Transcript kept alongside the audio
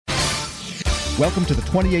Welcome to the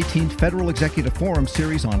 2018 Federal Executive Forum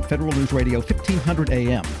series on Federal News Radio 1500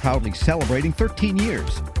 AM, proudly celebrating 13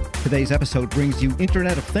 years. Today's episode brings you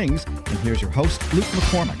Internet of Things, and here's your host, Luke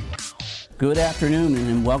McCormack. Good afternoon,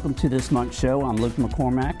 and welcome to this month's show. I'm Luke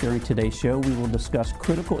McCormack. During today's show, we will discuss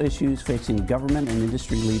critical issues facing government and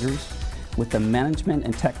industry leaders with the management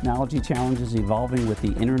and technology challenges evolving with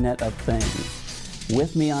the Internet of Things.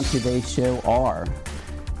 With me on today's show are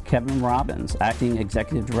Kevin Robbins, Acting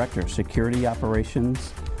Executive Director, Security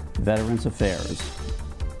Operations, Veterans Affairs.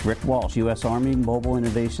 Rick Walsh, U.S. Army Mobile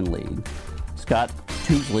Innovation Lead. Scott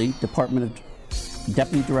Tousley,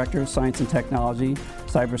 Deputy Director, Science and Technology,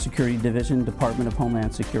 Cybersecurity Division, Department of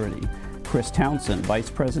Homeland Security. Chris Townsend, Vice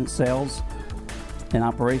President, Sales and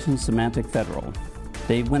Operations, Symantec Federal.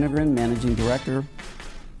 Dave Wintergren, Managing Director,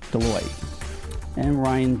 Deloitte. And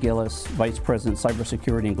Ryan Gillis, Vice President,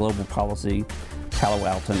 Cybersecurity and Global Policy, Palo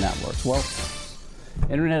Alto Networks. Well,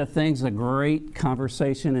 Internet of Things is a great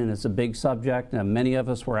conversation, and it's a big subject. Many of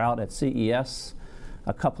us were out at CES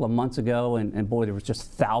a couple of months ago, and boy, there was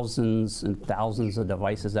just thousands and thousands of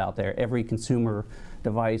devices out there. Every consumer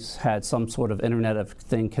device had some sort of Internet of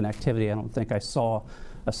Thing connectivity. I don't think I saw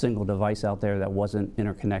a single device out there that wasn't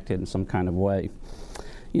interconnected in some kind of way.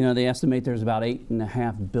 You know, they estimate there's about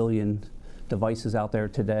 8.5 billion devices out there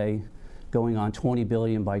today, going on 20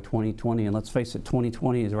 billion by 2020. And let's face it,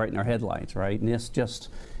 2020 is right in our headlights, right? NIST just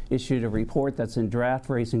issued a report that's in draft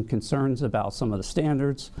raising concerns about some of the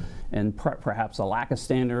standards and perhaps a lack of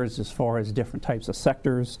standards as far as different types of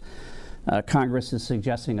sectors. Congress is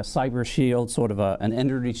suggesting a cyber shield, sort of an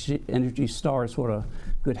Energy Star, sort of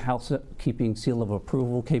good housekeeping seal of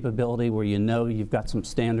approval capability where you know you've got some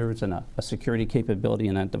standards and a security capability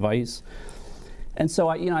in that device. And so,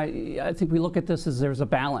 I think we look at this as there's a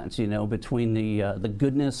balance, between the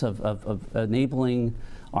goodness of enabling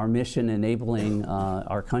our mission, enabling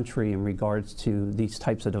our country in regards to these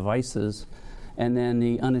types of devices, and then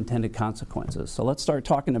the unintended consequences. So let's start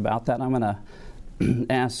talking about that. I'm going to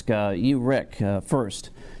ask you, Rick, first.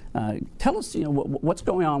 Tell us, what's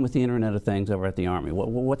going on with the Internet of Things over at the Army?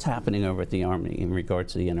 What's happening over at the Army in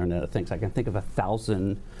regards to the Internet of Things? I can think of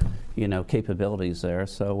 1,000, capabilities there.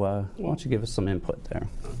 So why don't you give us some input there?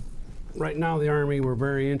 Right now, the Army, we're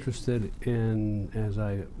very interested in, as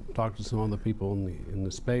I talked to some other people in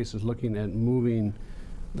the space, is looking at moving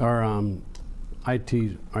our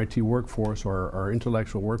IT workforce or our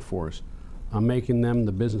intellectual workforce, making them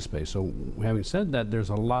the business space. So having said that, there's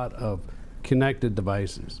a lot of connected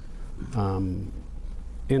devices. And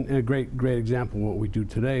a great example of what we do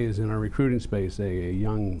today is in our recruiting space. A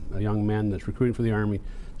young man that's recruiting for the Army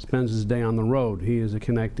spends his day on the road. He is a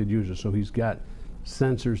connected user, so he's got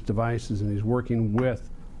sensors, devices, and he's working with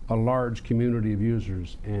a large community of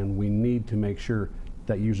users, and we need to make sure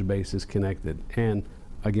that user base is connected, and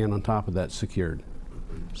again, on top of that, secured.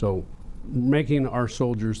 So making our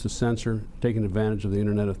soldiers the sensor, taking advantage of the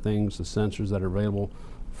Internet of Things, the sensors that are available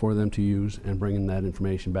for them to use, and bringing that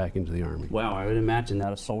information back into the Army. Wow, I would imagine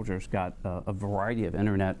that a soldier's got a variety of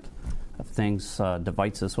Internet of Things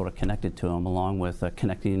devices sort of connected to them, along with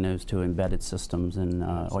connecting those to embedded systems and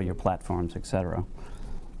all your platforms, et cetera.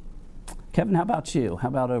 Kevin, how about you? How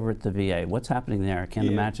about over at the VA? What's happening there? I can't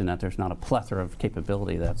imagine that there's not a plethora of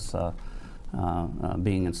capability that's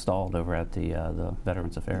being installed over at the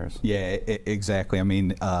Veterans Affairs. Yeah, exactly. I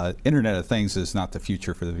mean, Internet of Things is not the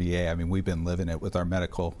future for the VA. I mean, we've been living it with our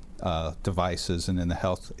medical devices and in the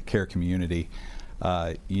health care community.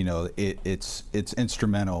 It's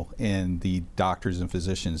instrumental in the doctors and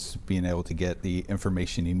physicians being able to get the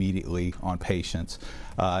information immediately on patients.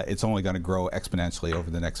 It's only going to grow exponentially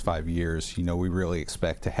over the next 5 years. We really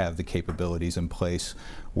expect to have the capabilities in place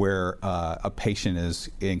where a patient is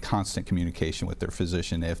in constant communication with their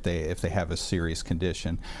physician if they have a serious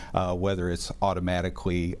condition, whether it's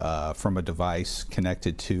automatically from a device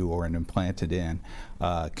connected to or an implanted in,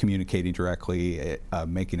 communicating directly,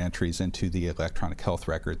 making entries into the electronic health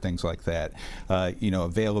record, things like that.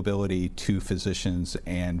 Availability to physicians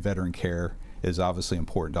and veteran care is obviously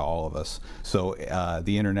important to all of us. So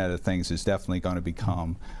the Internet of Things is definitely going to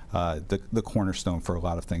become the cornerstone for a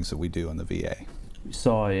lot of things that we do in the VA. We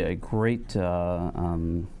saw a great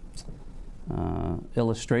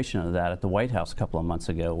illustration of that at the White House a couple of months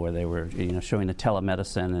ago, where they were showing the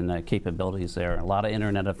telemedicine and the capabilities there. A lot of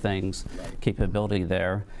Internet of Things capability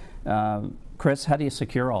there. Chris, how do you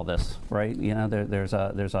secure all this, right?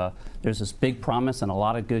 There's this big promise and a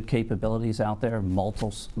lot of good capabilities out there,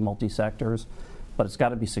 multi-sectors, but it's got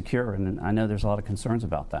to be secure, and I know there's a lot of concerns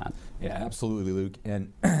about that. Yeah, absolutely, Luke.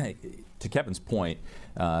 And to Kevin's point,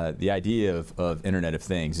 the idea of Internet of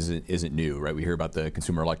Things isn't new, right? We hear about the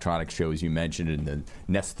Consumer Electronics Show, as you mentioned, and the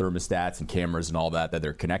Nest thermostats and cameras and all that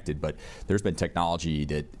they're connected. But there's been technology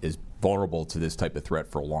that is vulnerable to this type of threat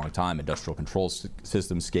for a long time. Industrial control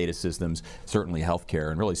systems, SCADA systems, certainly healthcare.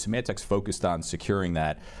 And really, Symantec's focused on securing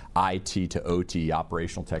that IT to OT,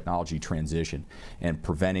 operational technology transition, and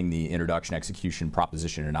preventing the introduction, execution,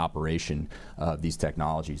 proposition, and operation of these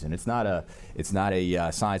technologies. And it's not a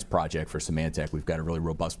science project for Symantec. We've got a really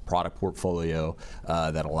robust product portfolio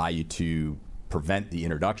that allow you to prevent the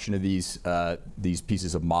introduction of these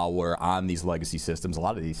pieces of malware on these legacy systems. A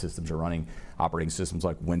lot of these systems are running operating systems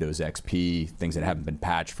like Windows XP, things that haven't been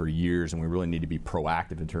patched for years, and we really need to be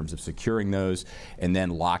proactive in terms of securing those and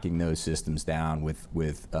then locking those systems down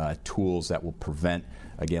with tools that will prevent,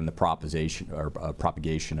 again, the propagation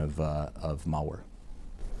of malware.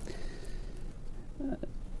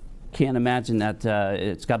 Can't imagine that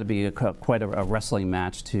it's got to be quite a wrestling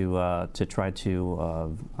match to try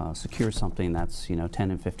to secure something that's 10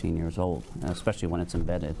 and 15 years old, especially when it's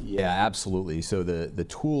embedded. Yeah, absolutely. So the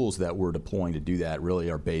tools that we're deploying to do that really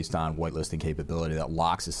are based on whitelisting capability that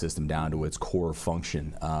locks the system down to its core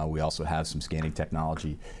function. We also have some scanning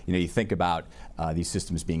technology. You think about these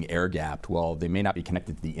systems being air-gapped. Well, they may not be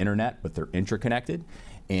connected to the internet, but they're interconnected,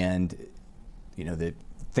 and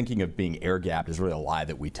thinking of being air-gapped is really a lie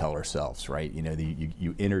that we tell ourselves, right?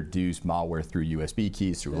 You introduce malware through USB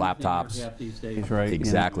keys, through laptops. These days, right?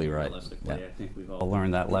 Exactly right. Yeah. I think we've all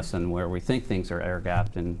learned that lesson where we think things are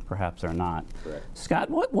air-gapped and perhaps they're not. Correct. Scott,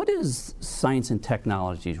 what is science and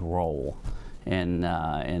technology's role in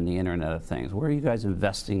the Internet of Things? Where are you guys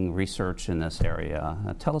investing research in this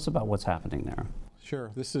area? Tell us about what's happening there.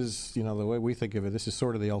 Sure. This is, the way we think of it, this is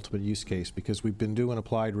sort of the ultimate use case because we've been doing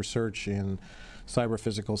applied research in cyber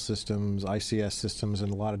physical systems, ICS systems in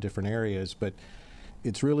a lot of different areas, but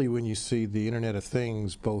it's really when you see the Internet of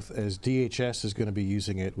Things, both as DHS is going to be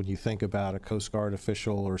using it, when you think about a Coast Guard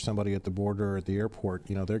official or somebody at the border or at the airport,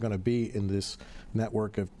 they're going to be in this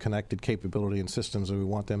network of connected capability and systems, and we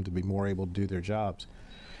want them to be more able to do their jobs.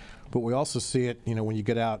 But we also see it, when you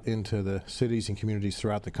get out into the cities and communities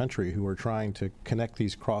throughout the country who are trying to connect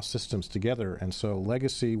these cross systems together. And so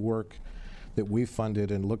legacy work that we've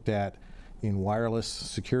funded and looked at in wireless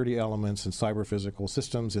security elements and cyber physical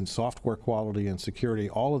systems and software quality and security,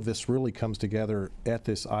 all of this really comes together at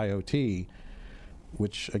this IoT,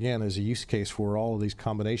 which again is a use case where all of these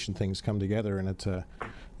combination things come together, and it's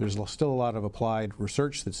there's still a lot of applied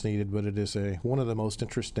research that's needed, but it is one of the most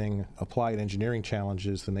interesting applied engineering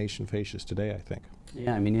challenges the nation faces today, I think.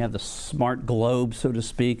 Yeah, you have the smart globe, so to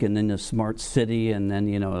speak, and then the smart city, and then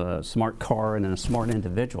a smart car, and then a smart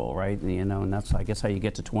individual, right? And that's, I guess, how you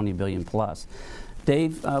get to 20 billion plus.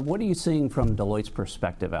 Dave, what are you seeing from Deloitte's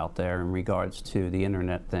perspective out there in regards to the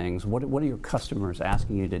Internet things? What are your customers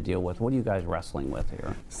asking you to deal with? What are you guys wrestling with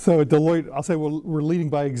here? So at Deloitte, I'll say we're leading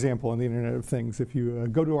by example in the Internet of Things. If you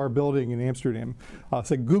go to our building in Amsterdam,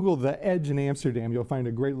 say Google the Edge in Amsterdam, you'll find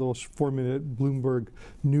a great little 4-minute Bloomberg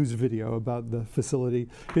news video about the facility.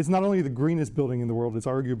 It's not only the greenest building in the world, it's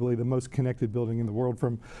arguably the most connected building in the world.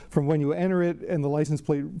 From when you enter it and the license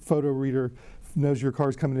plate photo reader knows your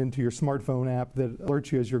car's coming into your smartphone app that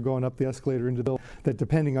alerts you as you're going up the escalator into the building, that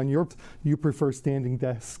depending on you prefer standing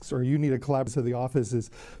desks or you need a collaborative, so the office is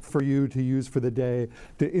for you to use for the day,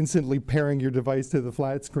 to instantly pairing your device to the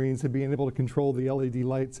flat screens, to being able to control the LED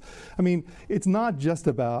lights. It's not just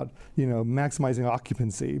about maximizing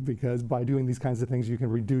occupancy, because by doing these kinds of things you can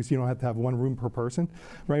reduce, you don't have to have one room per person,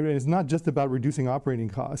 right? And it's not just about reducing operating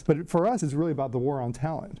costs, but for us it's really about the war on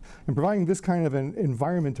talent. And providing this kind of an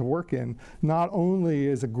environment to work in not only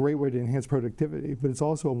is a great way to enhance productivity, but it's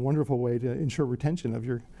also a wonderful way to ensure retention of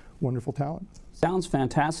your wonderful talent. Sounds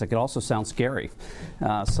fantastic. It also sounds scary.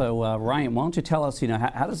 So Ryan, why don't you tell us,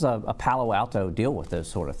 how does a Palo Alto deal with those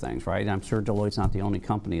sort of things, right? I'm sure Deloitte's not the only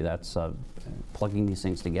company that's plugging these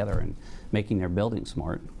things together and making their building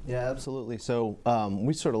smart. Yeah, absolutely. So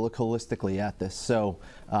we sort of look holistically at this. So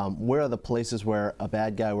where are the places where a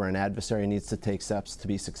bad guy, where an adversary needs to take steps to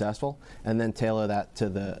be successful, and then tailor that to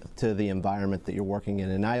the environment that you're working in.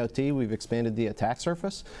 In IoT, we've expanded the attack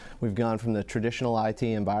surface. We've gone from the traditional IT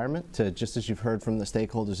environment to, just as you've heard from the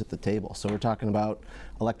stakeholders at the table. So we're talking about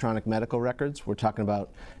electronic medical records. We're talking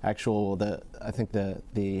about I think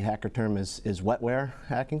the hacker term is wetware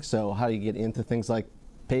hacking. So how do you get into things like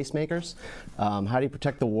pacemakers? How do you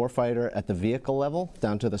protect the warfighter at the vehicle level,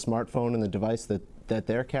 down to the smartphone and the device that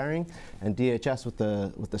they're carrying? And DHS with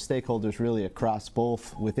the stakeholders really across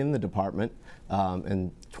both within the department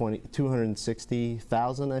and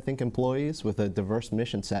 260,000, I think, employees with a diverse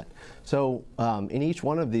mission set. So in each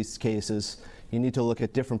one of these cases, you need to look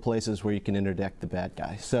at different places where you can interdict the bad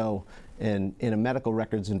guy. So in a medical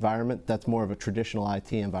records environment, that's more of a traditional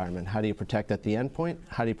IT environment. How do you protect at the endpoint?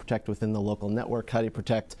 How do you protect within the local network? How do you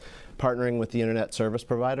protect partnering with the internet service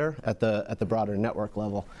provider at the broader network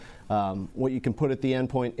level? What you can put at the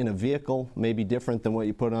endpoint in a vehicle may be different than what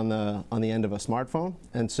you put on the end of a smartphone.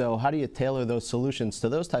 And so how do you tailor those solutions to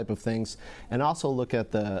those type of things, and also look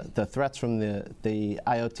at the threats from the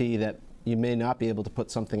IoT that you may not be able to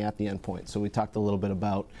put something at the endpoint. So we talked a little bit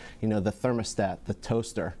about, the thermostat, the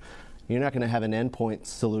toaster. You're not going to have an endpoint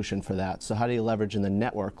solution for that. So how do you leverage in the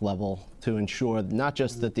network level to ensure not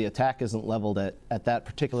just that the attack isn't leveled at that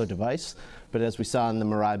particular device, but as we saw in the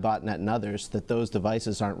Mirai botnet and others, that those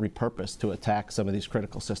devices aren't repurposed to attack some of these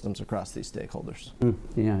critical systems across these stakeholders.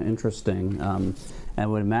 Yeah, interesting. I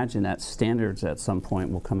would imagine that standards at some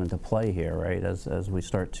point will come into play here, right, as we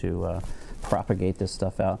start to propagate this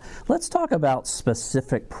stuff out. Let's talk about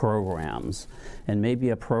specific programs, and maybe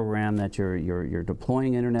a program that you're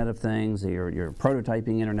deploying Internet of Things, you're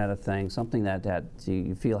prototyping Internet of Things, something that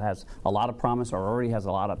you feel has a lot of promise or already has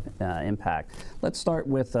a lot of impact. Let's start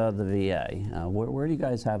with the VA. Where do you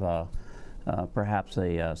guys have perhaps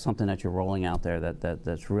something that you're rolling out there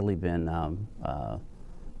that's really been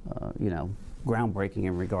groundbreaking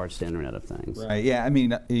in regards to Internet of Things? Right. Yeah. I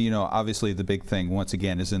mean, obviously the big thing once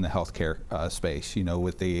again is in the healthcare space.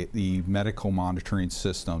 With the medical monitoring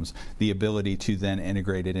systems, the ability to then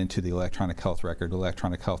integrate it into the electronic health record.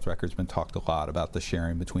 Electronic health record's been talked a lot about, the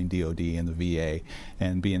sharing between DoD and the VA,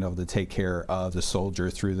 and being able to take care of the soldier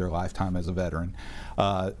through their lifetime as a veteran.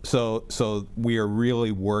 So we are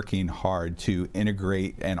really working hard to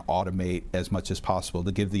integrate and automate as much as possible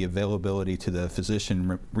to give the availability to the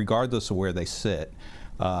physician, regardless of where they sit,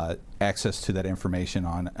 access to that information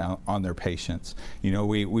on their patients.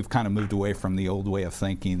 We've kind of moved away from the old way of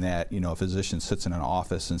thinking that a physician sits in an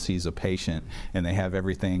office and sees a patient and they have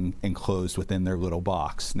everything enclosed within their little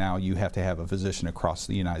box. Now you have to have a physician across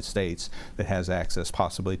the United States that has access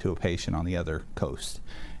possibly to a patient on the other coast.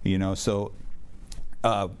 So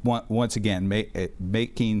once again,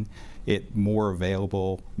 making it more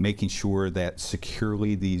available, making sure that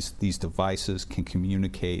securely these devices can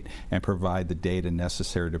communicate and provide the data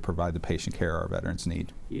necessary to provide the patient care our veterans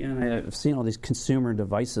need. Yeah, and I've seen all these consumer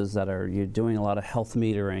devices that you're doing a lot of health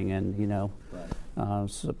metering, and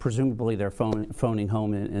so presumably they're phoning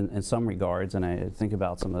home in some regards, and I think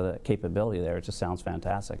about some of the capability there. It just sounds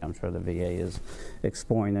fantastic. I'm sure the VA is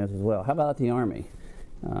exploring those as well. How about the Army?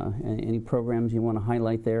 Any programs you want to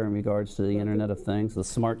highlight there in regards to the Internet of Things, the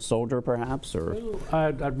Smart Soldier perhaps? Or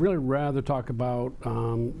I'd really rather talk about,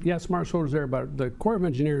 Smart Soldier's there, but the Corps of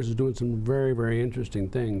Engineers is doing some very, very interesting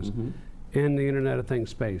things in the Internet of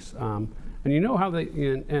Things space. And how they,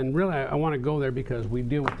 and really I want to go there because we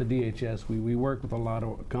deal with the DHS, we work with a lot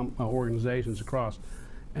of organizations across,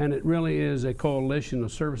 and it really is a coalition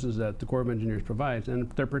of services that the Corps of Engineers provides,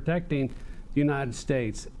 and they're protecting the United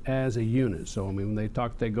States as a unit. So when they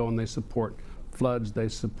go and they support floods, they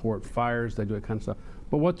support fires, they do that kind of stuff.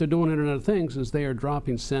 But what they're doing in Internet of Things is they are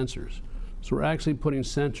dropping sensors. So we're actually putting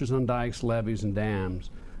sensors on dikes, levees, and dams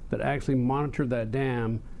that actually monitor that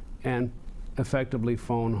dam and effectively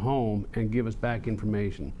phone home and give us back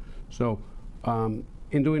information. So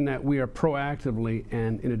in doing that, we are proactively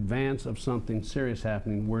and in advance of something serious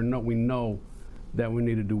happening, we know that we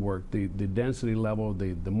need to do work. The density level,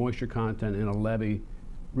 the moisture content in a levee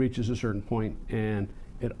reaches a certain point, and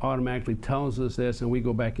it automatically tells us this, and we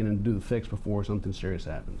go back in and do the fix before something serious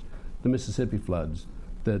happens. The Mississippi floods,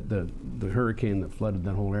 the hurricane that flooded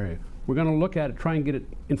that whole area. We're going to look at it, try and get it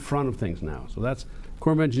in front of things now. So that's,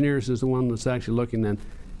 Corps of Engineers is the one that's actually looking then.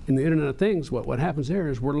 In the Internet of Things, what happens there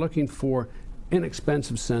is we're looking for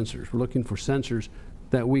inexpensive sensors. We're looking for sensors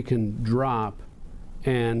that we can drop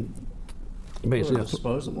and basically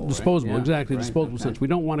disposable. Disposable, right? exactly, Right. disposable Okay. sensors. We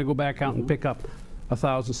don't want to go back out and pick up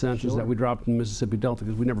 1,000 sensors that we dropped in the Mississippi Delta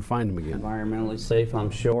because we never find them again. Environmentally safe,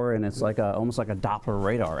 I'm sure, and it's like almost like a Doppler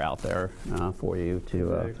radar out there for you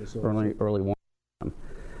to Exactly. So early warn them.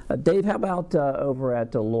 Dave, how about over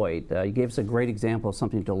at Deloitte? You gave us a great example of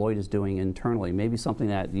something Deloitte is doing internally, maybe something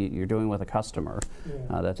that you're doing with a customer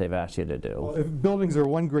that they've asked you to do. Well, if buildings are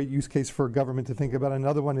one great use case for government to think about,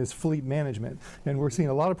 another one is fleet management. And we're seeing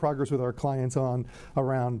a lot of progress with our clients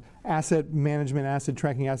around asset management, asset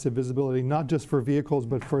tracking, asset visibility, not just for vehicles,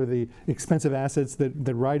 but for the expensive assets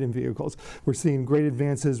that ride in vehicles. We're seeing great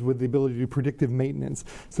advances with the ability to do predictive maintenance.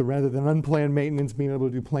 So rather than unplanned maintenance, being able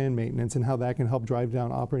to do planned maintenance, and how that can help drive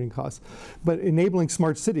down operating operating costs. But enabling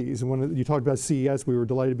smart cities, and when you talked about CES, we were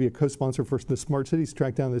delighted to be a co-sponsor for the Smart Cities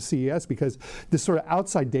track down the CES, because this sort of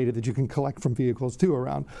outside data that you can collect from vehicles too,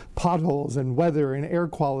 around potholes and weather and air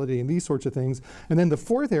quality and these sorts of things. And then the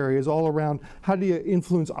fourth area is all around how do you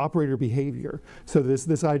influence operator behavior. So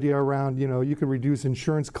this idea around, you can reduce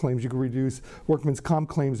insurance claims, you can reduce workman's comp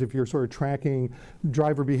claims if you're sort of tracking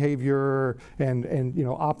driver behavior and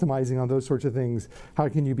optimizing on those sorts of things. How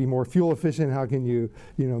can you be more fuel efficient? How can you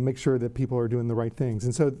make sure that people are doing the right things?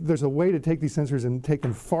 And so there's a way to take these sensors and take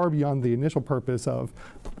them far beyond the initial purpose of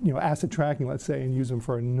asset tracking, let's say, and use them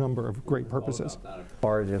for a number of great purposes.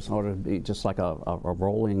 Or just sort of be just like a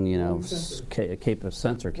rolling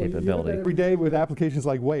sensor capability. Every day with applications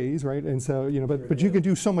like Waze, right? And so but you can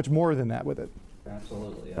do so much more than that with it.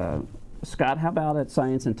 Absolutely. Scott, how about at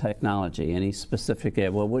Science and Technology? Any specific?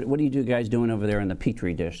 What are you guys doing over there in the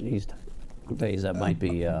Petri dish these days that might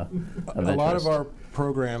be of a lot of our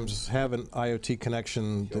programs have an IoT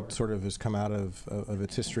connection that sort of has come out of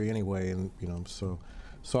its history anyway, and so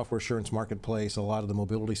software assurance marketplace, a lot of the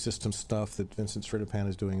mobility system stuff that Vincent Srinipan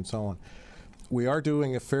is doing, and so on. We are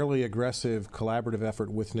doing a fairly aggressive collaborative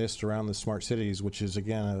effort with NIST around the smart cities, which is,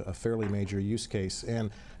 again, a fairly major use case.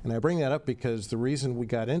 And I bring that up because the reason we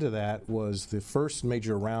got into that was the first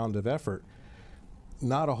major round of effort.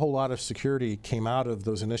 Not a whole lot of security came out of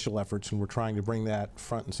those initial efforts, and we're trying to bring that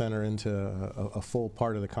front and center into a full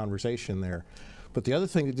part of the conversation there. But the other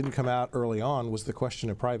thing that didn't come out early on was the question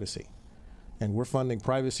of privacy. And we're funding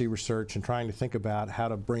privacy research and trying to think about how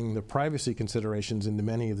to bring the privacy considerations into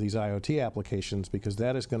many of these IoT applications, because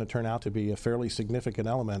that is going to turn out to be a fairly significant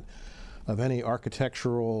element of any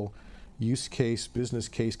architectural use case, business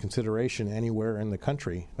case consideration anywhere in the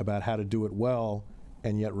country about how to do it well,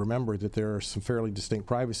 and yet remember that there are some fairly distinct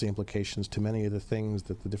privacy implications to many of the things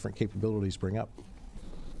that the different capabilities bring up.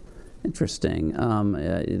 Interesting.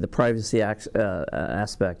 The privacy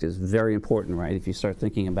aspect is very important, right? If you start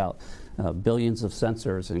thinking about billions of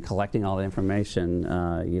sensors and collecting all the information,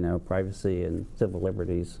 privacy and civil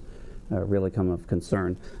liberties really come of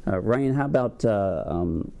concern. Ryan, how about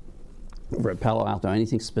Palo Alto?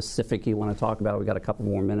 Anything specific you want to talk about? We've got a couple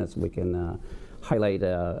more minutes. We can highlight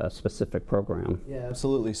a specific program. Yeah,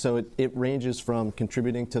 absolutely. So it ranges from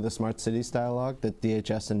contributing to the Smart Cities dialogue that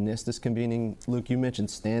DHS and NIST is convening. Luke, you mentioned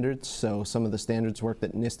standards, so some of the standards work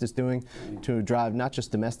that NIST is doing to drive not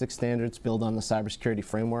just domestic standards, build on the cybersecurity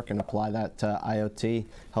framework and apply that to IoT,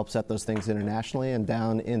 help set those things internationally, and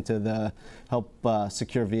down into the help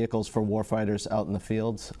secure vehicles for warfighters out in the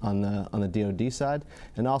fields on the DoD side.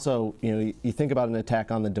 And also, you think about an attack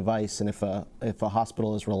on the device, and if a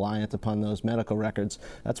hospital is reliant upon those medical records,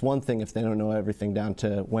 that's one thing if they don't know everything down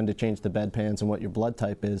to when to change the bedpans and what your blood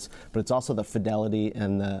type is, but it's also the fidelity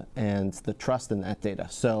and the trust in that data.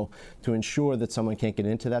 So to ensure that someone can't get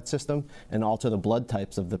into that system and alter the blood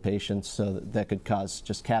types of the patients so that could cause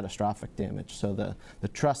just catastrophic damage. So the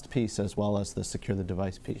trust piece as well as the secure the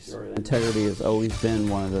device piece. Sure. Integrity has always been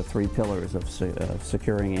one of the three pillars of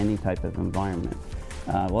securing any type of environment.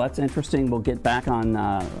 Well, that's interesting. We'll get back on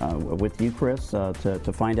with you, Chris,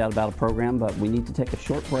 to find out about a program, but we need to take a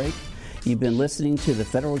short break. You've been listening to the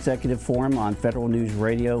Federal Executive Forum on Federal News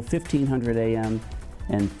Radio, 1500 AM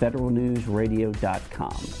and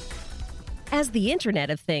federalnewsradio.com. As the Internet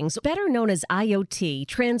of Things, better known as IoT,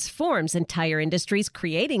 transforms entire industries,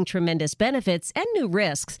 creating tremendous benefits and new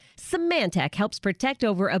risks, Symantec helps protect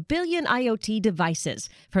over 1 billion IoT devices,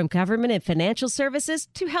 from government and financial services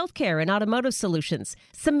to healthcare and automotive solutions.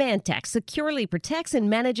 Symantec securely protects and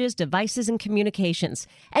manages devices and communications,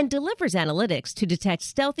 and delivers analytics to detect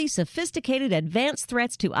stealthy, sophisticated, advanced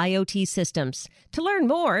threats to IoT systems. To learn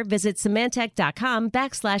more, visit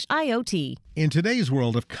Symantec.com/IoT. In today's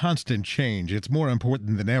world of constant change, it's more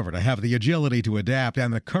important than ever to have the agility to adapt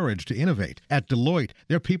and the courage to innovate. At Deloitte,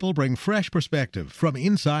 their people bring fresh perspective from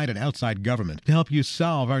inside and outside government to help you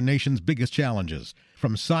solve our nation's biggest challenges.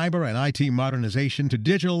 From cyber and IT modernization to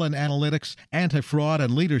digital and analytics, anti-fraud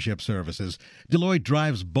and leadership services, Deloitte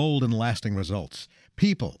drives bold and lasting results.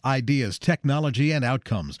 People, ideas, technology, and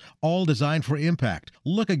outcomes, all designed for impact.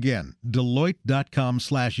 Look again,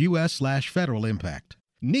 Deloitte.com/US/Federal Impact.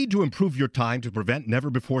 Need to improve your time to prevent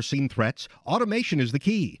never-before-seen threats? Automation is the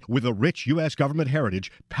key. With a rich U.S. government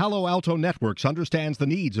heritage, Palo Alto Networks understands the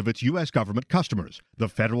needs of its U.S. government customers. The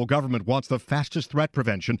federal government wants the fastest threat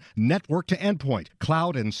prevention, network to endpoint,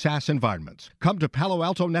 cloud, and SaaS environments. Come to Palo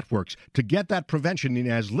Alto Networks to get that prevention in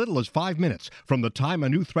as little as 5 minutes from the time a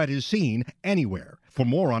new threat is seen, anywhere. For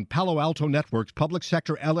more on Palo Alto Networks Public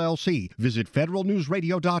Sector LLC, visit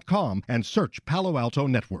federalnewsradio.com and search Palo Alto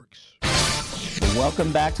Networks.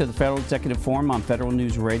 Welcome back to the Federal Executive Forum on Federal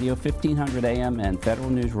News Radio, 1500 AM and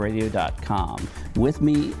federalnewsradio.com. With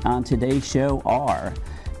me on today's show are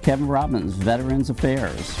Kevin Robbins, Veterans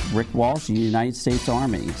Affairs, Rick Walsh, United States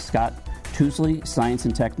Army, Scott Tousley, Science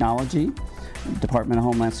and Technology, Department of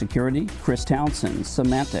Homeland Security, Chris Townsend,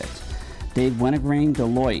 Symantec, Dave Wintergreen,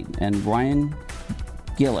 Deloitte, and Ryan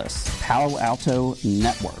Gillis, Palo Alto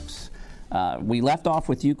Networks. We left off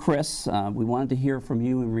with you, Chris. We wanted to hear from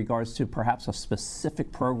you in regards to perhaps a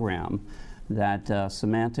specific program that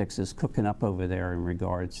Symantec is cooking up over there in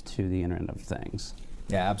regards to the Internet of Things.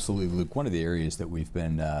 Yeah, absolutely, Luke. One of the areas that we've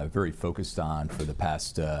been very focused on for the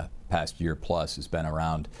past year plus has been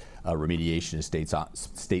around remediation of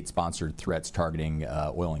state-sponsored threats targeting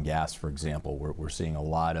oil and gas, for example. We're seeing a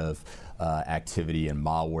lot of activity and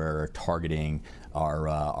malware targeting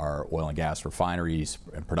our oil and gas refineries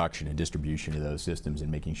and production and distribution of those systems,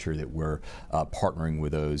 and making sure that we're partnering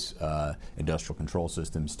with those industrial control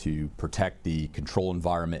systems to protect the control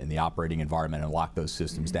environment and the operating environment and lock those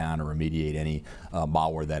systems down and remediate any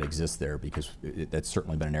malware that exists there, because that's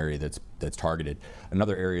certainly been an area that's targeted.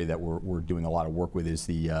 Another area that we're doing a lot of work with is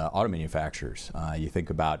the auto manufacturers. You think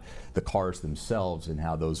about the cars themselves and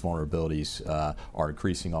how those vulnerabilities are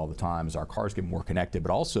increasing all the time as our cars get more connected,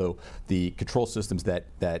 but also the control systems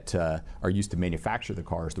that are used to manufacture the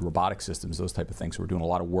cars, the robotic systems, those type of things. So we're doing a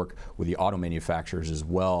lot of work with the auto manufacturers as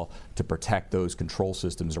well to protect those control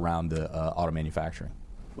systems around the auto manufacturing.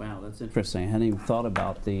 Wow, that's interesting. I hadn't even thought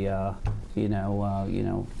about the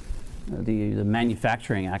the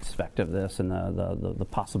manufacturing aspect of this and the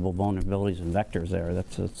possible vulnerabilities and vectors there.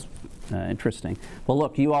 That's interesting. Well,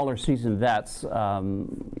 look, you all are seasoned vets,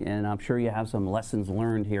 and I'm sure you have some lessons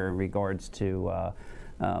learned here in regards to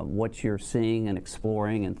what you're seeing and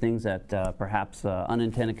exploring and things that perhaps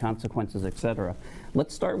unintended consequences, et cetera.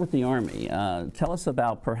 Let's start with the Army. Tell us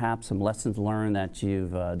about perhaps some lessons learned that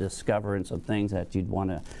you've discovered and some things that you'd want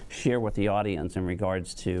to share with the audience in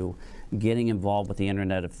regards to getting involved with the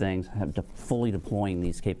Internet of Things, fully deploying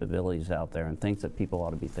these capabilities out there, and things that people ought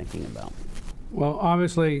to be thinking about. Well,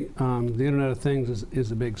 obviously, the Internet of Things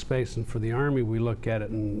is a big space, and for the Army, we look at it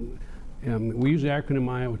and we use the acronym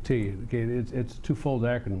IoT. Okay, it's a twofold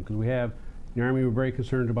acronym, because we have, in the Army, we're very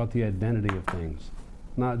concerned about the identity of things,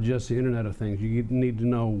 not just the Internet of Things. You need to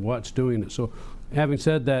know what's doing it. So having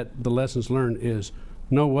said that, the lessons learned is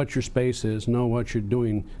know what your space is, know what you're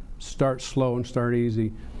doing, start slow and start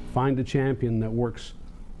easy, find a champion that works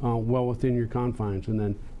well within your confines, and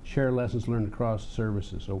then share lessons learned across the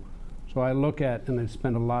services. So I look at, and I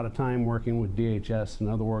spend a lot of time working with DHS and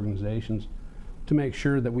other organizations to make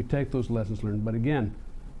sure that we take those lessons learned. But again,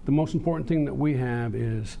 the most important thing that we have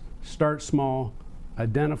is start small,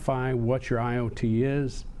 identify what your IoT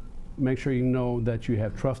is, make sure you know that you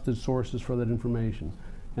have trusted sources for that information,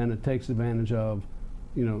 and it takes advantage of,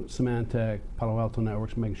 Symantec, Palo Alto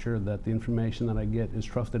Networks, make sure that the information that I get is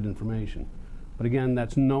trusted information. But again,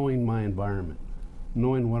 that's knowing my environment,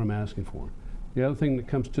 knowing what I'm asking for. The other thing that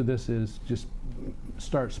comes to this is just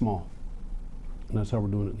start small. And that's how we're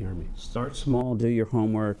doing it in the Army. Start small, do your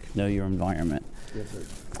homework, know your environment. Yes, sir.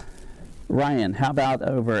 Ryan, how about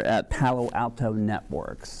over at Palo Alto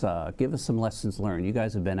Networks? Give us some lessons learned. You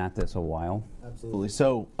guys have been at this a while. Absolutely.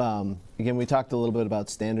 So again, we talked a little bit about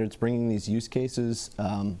standards, bringing these use cases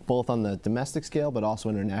both on the domestic scale but also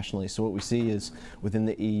internationally. So what we see is within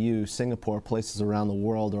the EU, Singapore, places around the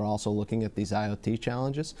world are also looking at these IoT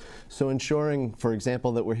challenges. So ensuring, for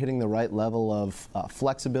example, that we're hitting the right level of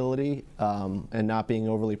flexibility and not being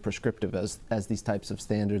overly prescriptive as these types of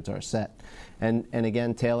standards are set. And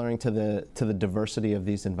again, tailoring to the diversity of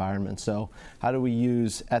these environments. So how do we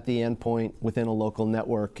use at the endpoint within a local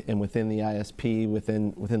network and within the ISP,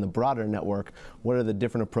 within the broader network, what are the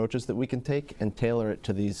different approaches that we can take and tailor it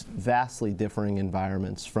to these vastly differing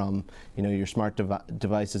environments, from your smart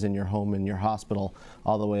devices in your home and your hospital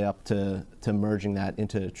all the way up to merging that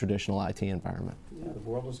into a traditional IT environment. Yeah, the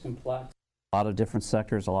world is complex. A lot of different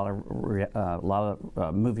sectors, a lot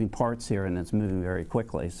of moving parts here, and it's moving very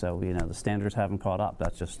quickly. So the standards haven't caught up.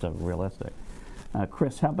 That's just realistic.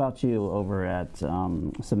 Chris, how about you over at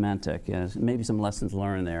Symantec? Maybe some lessons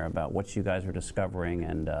learned there about what you guys are discovering,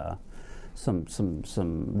 and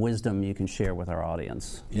some wisdom you can share with our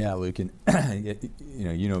audience. Yeah, Luke, and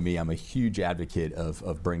you know me, I'm a huge advocate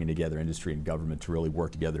of bringing together industry and government to really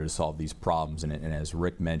work together to solve these problems. And as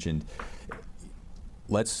Rick mentioned,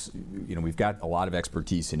 we've got a lot of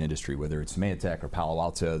expertise in industry, whether it's Symantec or Palo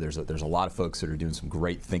Alto. There's a lot of folks that are doing some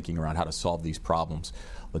great thinking around how to solve these problems.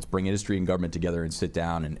 Let's bring industry and government together and sit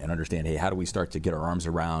down and understand, hey, how do we start to get our arms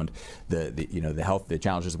around the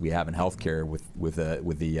challenges that we have in healthcare with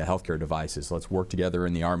the healthcare devices. Let's work together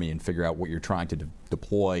in the Army and figure out what you're trying to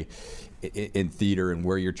deploy in theater and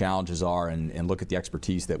where your challenges are, and look at the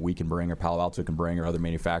expertise that we can bring, or Palo Alto can bring, or other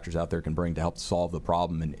manufacturers out there can bring to help solve the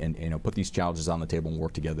problem, and put these challenges on the table and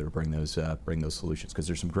work together to bring those solutions. Because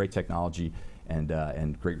there's some great technology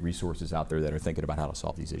and great resources out there that are thinking about how to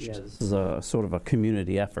solve these issues. Yeah, this is a sort of a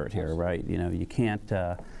community effort here, right?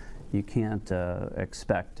 You can't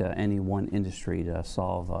expect any one industry to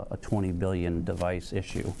solve a 20 billion device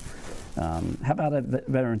issue. How about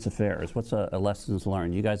Veterans Affairs? What's a lessons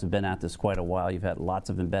learned? You guys have been at this quite a while. You've had lots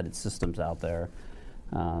of embedded systems out there.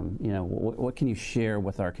 What can you share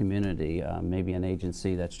with our community? Maybe an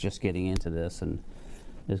agency that's just getting into this and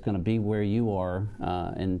is going to be where you are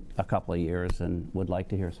in a couple of years, and would like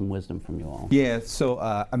to hear some wisdom from you all. Yeah, so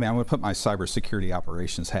I'm going to put my cybersecurity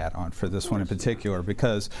operations hat on for this one in particular,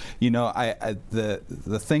 because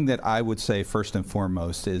the thing that I would say first and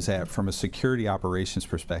foremost is that from a security operations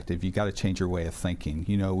perspective, you got to change your way of thinking.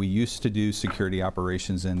 We used to do security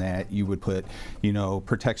operations in that you would put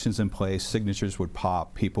protections in place, signatures would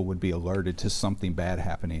pop, people would be alerted to something bad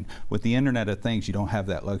happening. With the Internet of Things, you don't have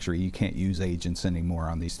that luxury. You can't use agents anymore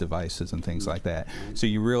on these devices and things like that. So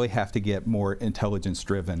you really have to get more intelligence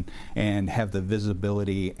driven and have the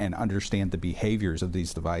visibility and understand the behaviors of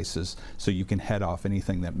these devices so you can head off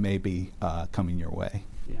anything that may be coming your way.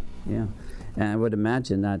 Yeah, and I would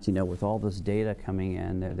imagine that with all this data coming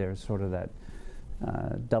in, there's sort of that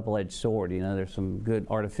double-edged sword. There's some good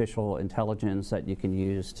artificial intelligence that you can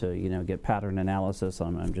use to get pattern analysis.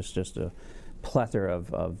 I'm just a plethora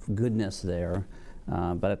of goodness there.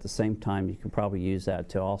 But at the same time, you can probably use that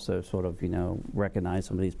to also sort of, recognize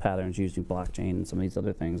some of these patterns using blockchain and some of these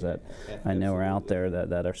other things that I know are out there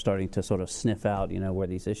that are starting to sort of sniff out, where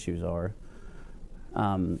these issues are.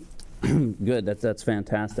 Good, that's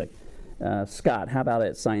fantastic. Scott, how about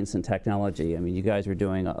at Science and Technology? I mean, you guys are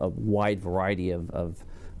doing a wide variety of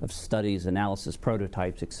studies, analysis,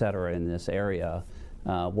 prototypes, et cetera, in this area.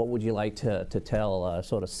 What would you like to tell,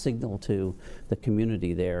 sort of signal to the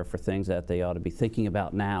community there for things that they ought to be thinking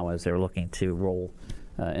about now as they're looking to roll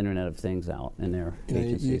Internet of Things out in their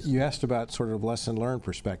agencies? You asked about sort of lesson learned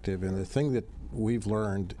perspective, and the thing that we've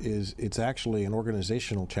learned is it's actually an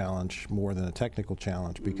organizational challenge more than a technical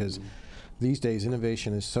challenge, because these days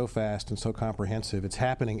innovation is so fast and so comprehensive. It's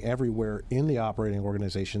happening everywhere in the operating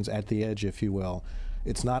organizations, at the edge, if you will.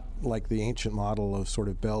 It's not like the ancient model of sort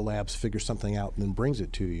of Bell Labs figures something out and then brings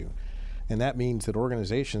it to you. And that means that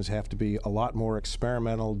organizations have to be a lot more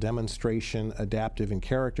experimental, demonstration, adaptive in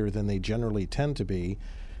character than they generally tend to be.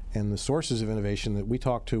 And the sources of innovation that we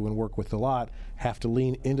talk to and work with a lot have to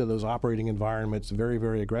lean into those operating environments very,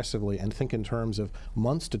 very aggressively and think in terms of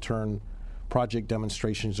months to turn project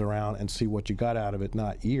demonstrations around and see what you got out of it,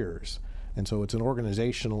 not years. And so it's an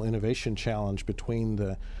organizational innovation challenge between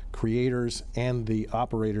the creators and the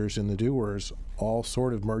operators and the doers, all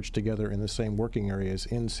sort of merged together in the same working areas,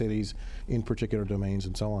 in cities, in particular domains,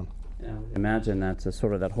 and so on. Yeah, imagine that's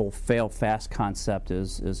sort of that whole fail fast concept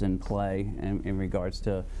is in play in regards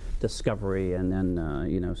to discovery and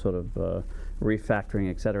then sort of refactoring,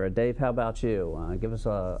 et cetera. Dave, how about you? Give us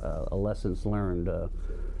a lessons learned.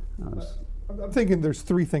 I'm thinking there's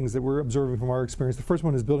three things that we're observing from our experience. The first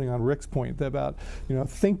one is building on Rick's point about,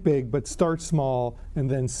 think big, but start small and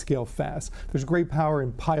then scale fast. There's great power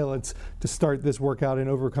in pilots to start this work out and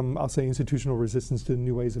overcome, I'll say, institutional resistance to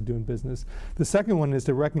new ways of doing business. The second one is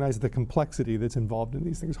to recognize the complexity that's involved in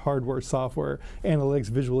these things: hardware, software, analytics,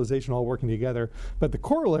 visualization, all working together. But the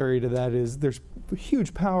corollary to that is there's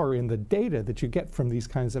huge power in the data that you get from these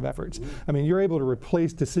kinds of efforts. I mean, you're able to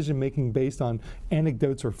replace decision making based on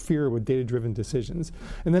anecdotes or fear with data-driven decisions.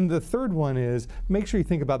 And then the third one is make sure you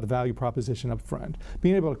think about the value proposition up front.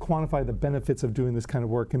 Being able to quantify the benefits of doing this kind of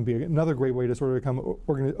work can be another great way to sort of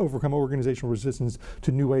overcome organizational resistance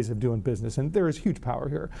to new ways of doing business. And there is huge power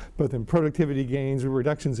here, both in productivity gains,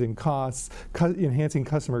 reductions in costs, enhancing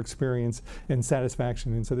customer experience and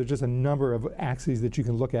satisfaction. And so there's just a number of axes that you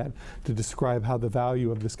can look at to describe how the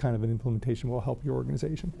value of this kind of an implementation will help your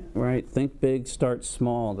organization. Right. Think big, start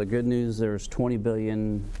small. The good news, there's 20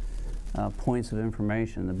 billion points of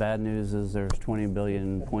information. The bad news is there's 20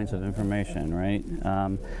 billion points of information, right?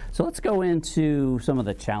 So let's go into some of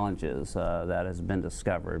the challenges that has been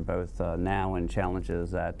discovered, both now and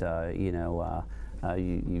challenges that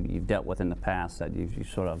you've dealt with in the past that you're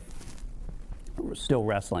sort of still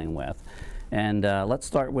wrestling with. And let's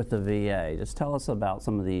start with the VA. Just tell us about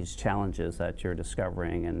some of these challenges that you're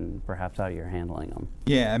discovering and perhaps how you're handling them.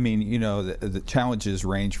 Yeah, I mean, you know, the challenges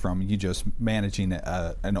range from you just managing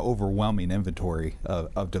an overwhelming inventory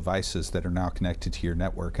of devices that are now connected to your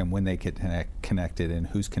network, and when they get connected and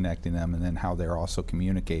who's connecting them, and then how they're also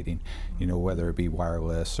communicating, you know, whether it be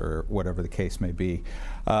wireless or whatever the case may be.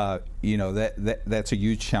 You know, that's a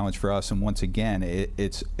huge challenge for us, and once again,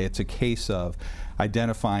 it's a case of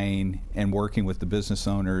identifying and working with the business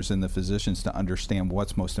owners and the physicians to understand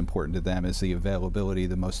what's most important to them. Is the availability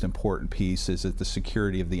the most important piece? Is it the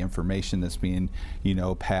security of the information that's being, you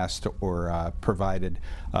know, passed or provided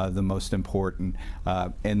the most important?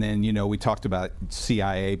 And then, you know, we talked about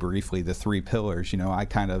CIA briefly, the 3 pillars. You know, I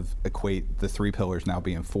kind of equate the 3 pillars now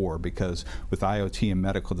being 4, because with IoT and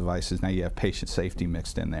medical devices, now you have patient safety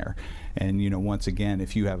mixed in there. And, you know, once again,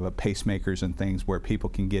 if you have pacemakers and things where people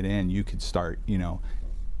can get in, you could start, you know,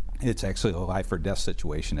 it's actually a life or death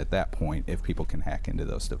situation at that point if people can hack into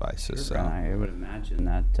those devices. Sure. I would imagine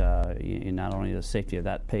that not only the safety of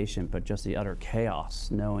that patient, but just the utter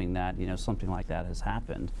chaos, knowing that, you know, something like that has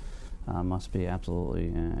happened, must be absolutely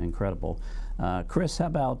incredible. Chris, how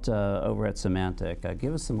about over at Symantec?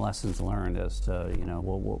 Give us some lessons learned as to, you know,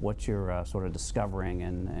 what you're sort of discovering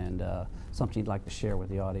and something you'd like to share with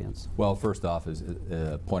the audience. Well, first off, is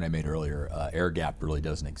a point I made earlier, air gap really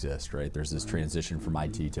doesn't exist, right? There's this transition from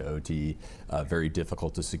IT to OT, very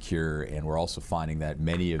difficult to secure, and we're also finding that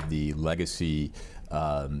many of the legacy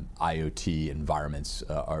IoT environments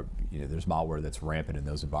are, you know, there's malware that's rampant in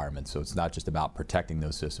those environments. So it's not just about protecting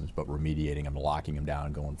those systems, but remediating them, locking them down,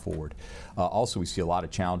 and going forward. Also, we see a lot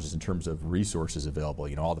of challenges in terms of resources available.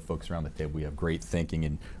 You know, all the folks around the table, we have great thinking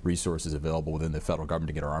and resources available within the federal government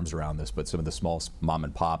to get our arms around this, but some of the small mom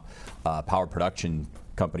and pop power production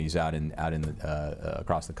companies out in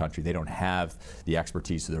across the country, they don't have the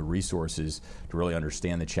expertise or the resources to really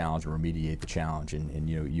understand the challenge and remediate the challenge. And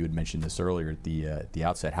you know, you had mentioned this earlier at the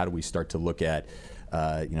outset. How do we start to look at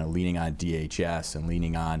you know, leaning on DHS and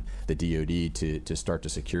leaning on the DoD to start to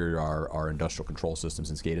secure our industrial control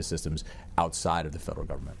systems and SCADA systems outside of the federal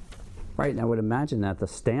government? Right, and I would imagine that the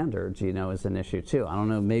standards, you know, is an issue too. I don't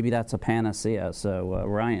know, maybe that's a panacea. So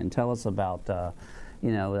Ryan, tell us about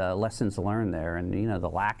you know, lessons learned there, and you know, the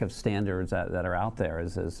lack of standards that are out there.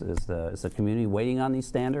 Is the community waiting on these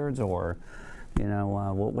standards, or you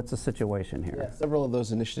know, what's the situation here? Yeah, several of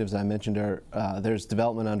those initiatives I mentioned are there's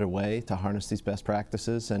development underway to harness these best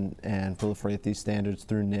practices and proliferate these standards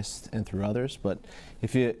through NIST and through others. But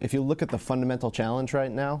if you look at the fundamental challenge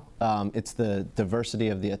right now, it's the diversity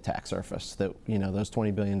of the attack surface. That, you know, those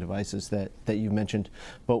 20 billion devices that you mentioned.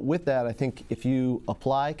 But with that, I think if you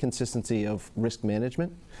apply consistency of risk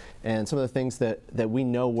management and some of the things that we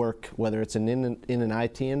know work, whether it's in an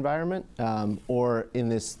IT environment or in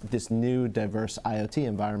this new diverse IoT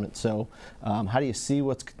environment. So how do you see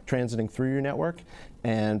what's transiting through your network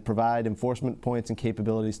and provide enforcement points and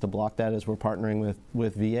capabilities to block that, as we're partnering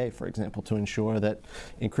with VA, for example, to ensure that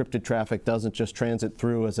encrypted traffic doesn't just transit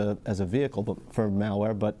through as a vehicle for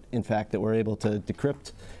malware, but in fact that we're able to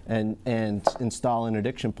decrypt and install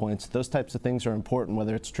interdiction points. Those types of things are important,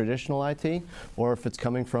 whether it's traditional IT or if it's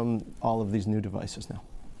coming from all of these new devices now.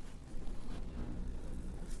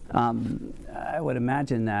 I would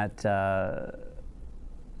imagine that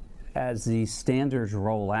as these standards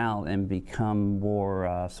roll out and become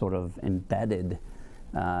more sort of embedded,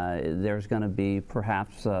 there's going to be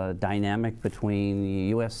perhaps a dynamic between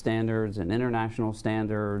U.S. standards and international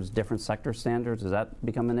standards, different sector standards. Does that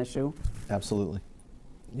become an issue? Absolutely.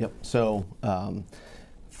 Yep. So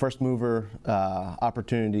first mover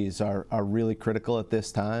opportunities are really critical at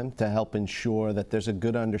this time to help ensure that there's a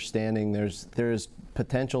good understanding. There's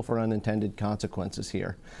potential for unintended consequences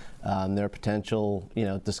here. There are potential, you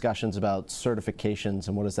know, discussions about certifications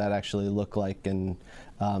and what does that actually look like, and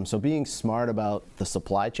so being smart about the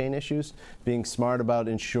supply chain issues, being smart about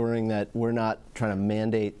ensuring that we're not trying to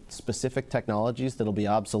mandate specific technologies that'll be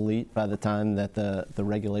obsolete by the time that the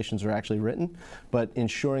regulations are actually written, but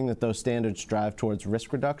ensuring that those standards drive towards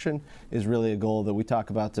risk reduction is really a goal that we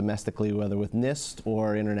talk about domestically, whether with NIST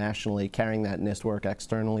or internationally, carrying that NIST work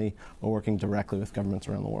externally or working directly with governments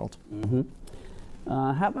around the world. Mm-hmm.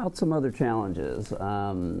 How about some other challenges?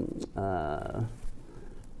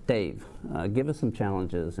 Dave, Give us some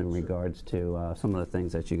challenges in regards to some of the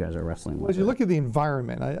things that you guys are wrestling with. As you look at the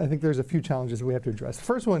environment, I think there's a few challenges that we have to address. The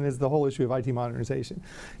first one is the whole issue of IT modernization.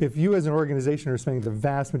 If you as an organization are spending the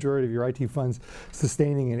vast majority of your IT funds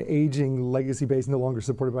sustaining an aging legacy base no longer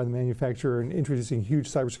supported by the manufacturer and introducing huge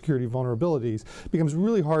cybersecurity vulnerabilities, it becomes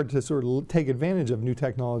really hard to sort of take advantage of new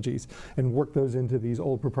technologies and work those into these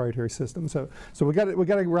old proprietary systems. So we got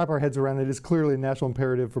to wrap our heads around it. It's clearly a national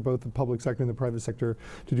imperative for both the public sector and the private sector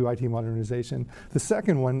to do IT modernization. The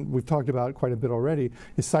second one we've talked about quite a bit already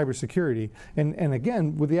is cybersecurity. And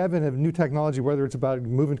again, with the advent of new technology, whether it's about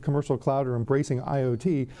moving to commercial cloud or embracing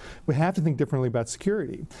IoT, we have to think differently about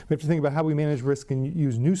security. We have to think about how we manage risk and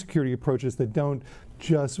use new security approaches that don't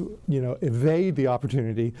just evade the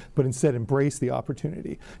opportunity, but instead embrace the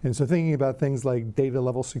opportunity. And so thinking about things like data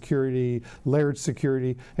level security, layered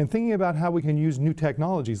security, and thinking about how we can use new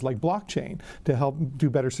technologies like blockchain to help do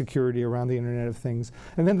better security around the Internet of Things.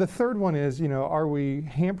 And then the third one is, are we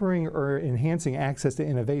hampering or enhancing access to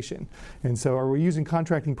innovation? And so are we using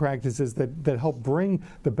contracting practices that help bring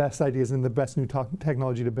the best ideas and the best new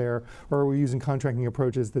technology to bear, or are we using contracting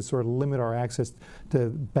approaches that sort of limit our access to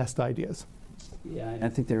best ideas? Yeah, I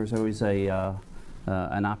think there's always an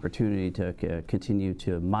opportunity to continue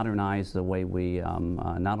to modernize the way we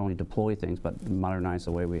not only deploy things, but modernize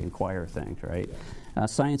the way we acquire things, right?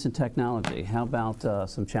 Science and technology, how about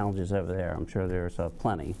some challenges over there? I'm sure there's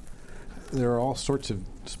plenty. There are all sorts of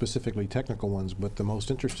specifically technical ones, but the most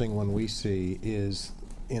interesting one we see is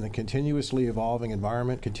in a continuously evolving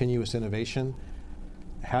environment, continuous innovation.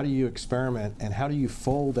 How do you experiment and how do you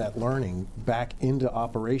fold that learning back into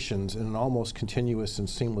operations in an almost continuous and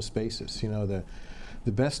seamless basis? The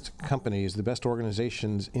best companies, the best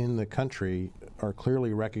organizations in the country are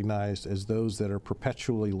clearly recognized as those that are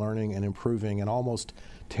perpetually learning and improving and almost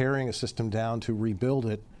tearing a system down to rebuild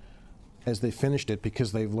it as they finished it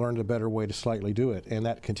because they've learned a better way to slightly do it. And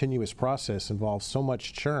that continuous process involves so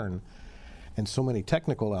much churn and so many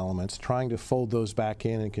technical elements, trying to fold those back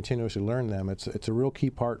in and continuously learn them. It's a real key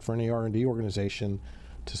part for any R&D organization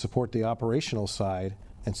to support the operational side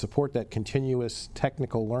and support that continuous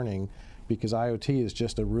technical learning, because IoT is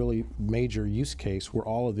just a really major use case where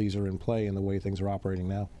all of these are in play in the way things are operating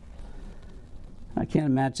now. I can't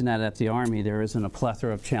imagine that at the Army there isn't a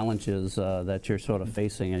plethora of challenges that you're sort of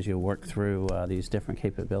facing as you work through these different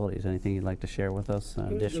capabilities. Anything you'd like to share with us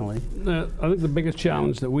additionally? I think the biggest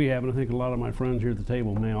challenge that we have, and I think a lot of my friends here at the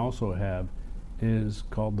table may also have, is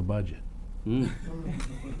called the budget.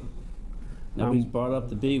 Nobody's brought up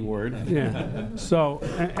the B word. Yeah. So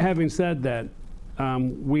having said that,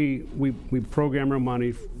 we program our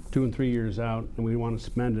money 2 and 3 years out, and we want to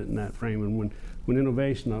spend it in that frame. And when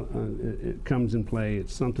innovation it comes in play,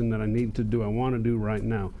 it's something that I need to do, I want to do right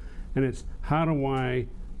now. And it's how do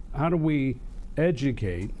we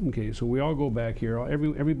educate? Okay, so we all go back here.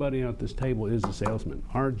 Everybody at this table is a salesman.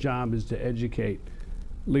 Our job is to educate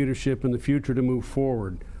leadership in the future to move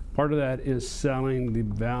forward. Part of that is selling the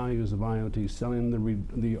values of IoT, selling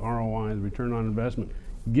the ROI, the return on investment.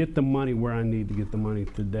 Get the money where I need to get the money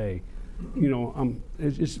today.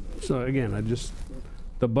 It's just, so again,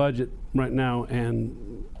 the budget right now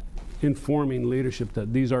and informing leadership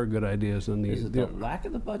that these are good ideas. And is it the lack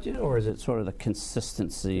of the budget, or is it sort of the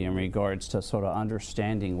consistency in regards to sort of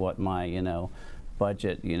understanding what my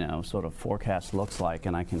budget sort of forecast looks like,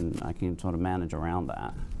 and I can sort of manage around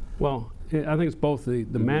that? Well, I think it's both the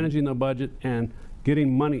managing the budget and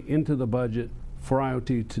getting money into the budget for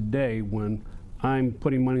IoT today, when I'm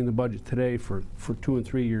putting money in the budget today for 2 and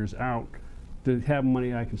 3 years out. To have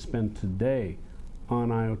money I can spend today on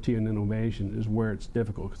IoT and innovation is where it's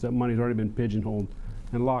difficult, because that money's already been pigeonholed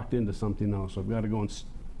and locked into something else. So I've got to go and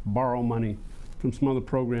borrow money from some other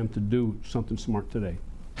program to do something smart today.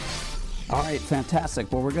 All right, fantastic.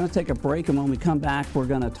 Well, we're going to take a break, and when we come back, we're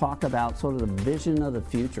going to talk about sort of the vision of the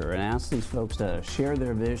future and ask these folks to share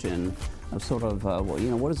their vision of sort of,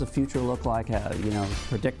 what does the future look like?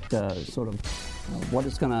 Predict sort of what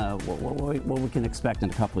we can expect in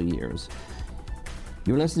a couple of years.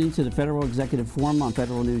 You're listening to the Federal Executive Forum on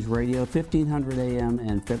Federal News Radio, 1500 AM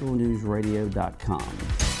and federalnewsradio.com.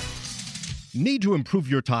 Need to improve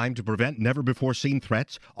your time to prevent never-before-seen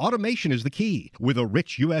threats? Automation is the key. With a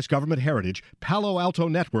rich U.S. government heritage, Palo Alto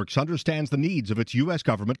Networks understands the needs of its U.S.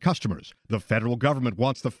 government customers. The federal government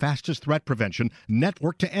wants the fastest threat prevention,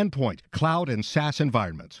 network to endpoint, cloud and SaaS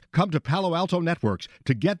environments. Come to Palo Alto Networks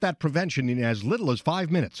to get that prevention in as little as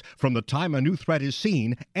 5 minutes from the time a new threat is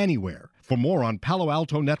seen anywhere. For more on Palo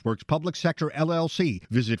Alto Networks Public Sector LLC,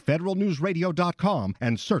 visit federalnewsradio.com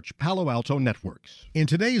and search Palo Alto Networks. In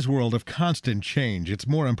today's world of constant change, it's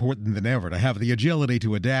more important than ever to have the agility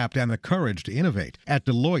to adapt and the courage to innovate. At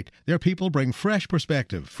Deloitte, their people bring fresh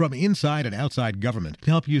perspective from inside and outside government to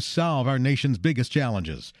help you solve our nation's biggest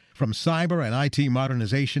challenges. From cyber and IT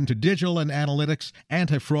modernization to digital and analytics,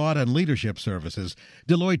 anti-fraud and leadership services,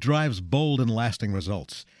 Deloitte drives bold and lasting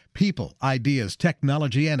results. People, ideas,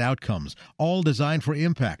 technology, and outcomes, all designed for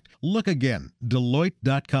impact. Look again,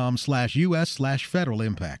 Deloitte.com/US/federal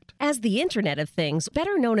impact. As the Internet of Things,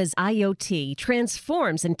 better known as IoT,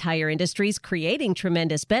 transforms entire industries, creating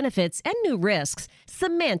tremendous benefits and new risks,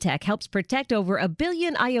 Symantec helps protect over 1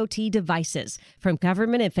 billion IoT devices. From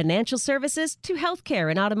government and financial services to healthcare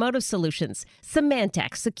and automotive solutions,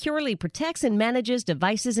 Symantec securely protects and manages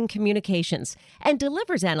devices and communications and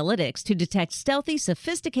delivers analytics to detect stealthy,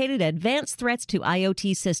 sophisticated, advanced threats to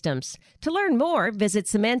IoT systems. To learn more, visit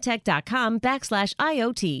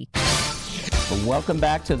Symantec.com/IoT. Well, welcome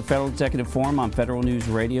back to the Federal Executive Forum on Federal News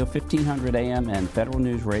Radio, 1500 AM and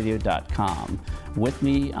federalnewsradio.com. With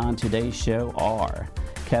me on today's show are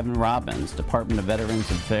Kevin Robbins, Department of Veterans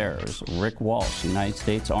Affairs, Rick Walsh, United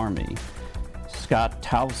States Army, Scott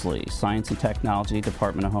Tousley, Science and Technology,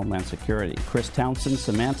 Department of Homeland Security, Chris Townsend,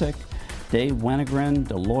 Symantec, Dave Wenegren,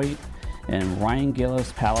 Deloitte, and Ryan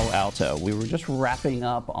Gillis, Palo Alto. We were just wrapping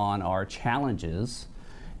up on our challenges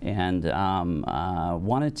and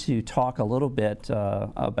wanted to talk a little bit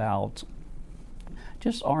about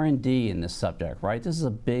just R&D in this subject, right? This is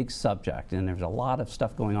a big subject, and there's a lot of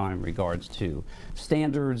stuff going on in regards to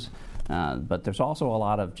standards, but there's also a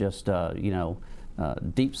lot of just,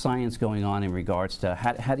 deep science going on in regards to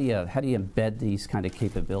how do you embed these kind of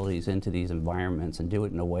capabilities into these environments and do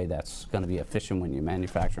it in a way that's going to be efficient when you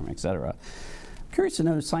manufacture them, et cetera. Curious to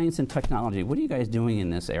know, science and technology, what are you guys doing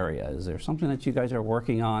in this area? Is there something that you guys are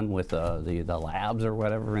working on with the labs or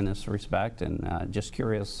whatever in this respect? And just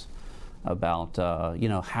curious about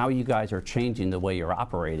how you guys are changing the way you're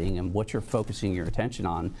operating and what you're focusing your attention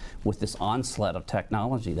on with this onslaught of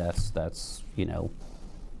technology that's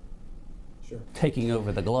taking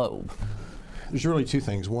over the globe. There's really two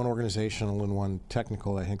things, one organizational and one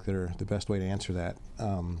technical. I think they're the best way to answer that.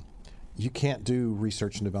 You can't do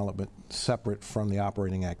research and development separate from the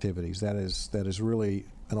operating activities. That is really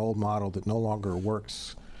an old model that no longer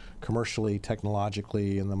works commercially,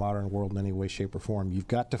 technologically, in the modern world in any way, shape, or form. You've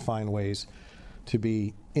got to find ways to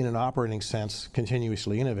be, in an operating sense,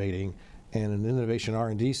 continuously innovating, and in an innovation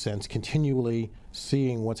R&D sense, continually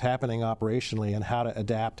seeing what's happening operationally and how to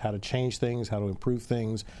adapt, how to change things, how to improve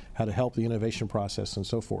things, how to help the innovation process, and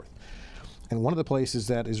so forth. And one of the places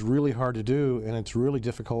that is really hard to do, and it's really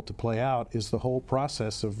difficult to play out, is the whole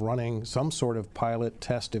process of running some sort of pilot,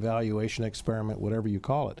 test, evaluation, experiment, whatever you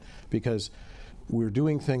call it, because we're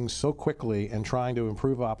doing things so quickly and trying to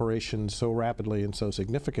improve operations so rapidly and so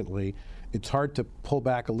significantly, it's hard to pull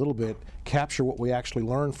back a little bit, capture what we actually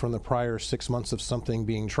learned from the prior 6 months of something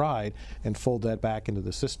being tried, and fold that back into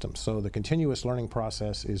the system. So the continuous learning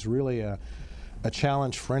process is really a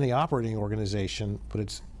challenge for any operating organization, but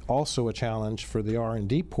it's also a challenge for the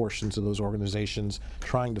R&D portions of those organizations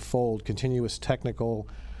trying to fold continuous technical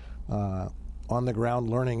on-the-ground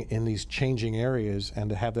learning in these changing areas, and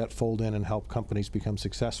to have that fold in and help companies become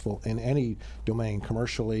successful in any domain,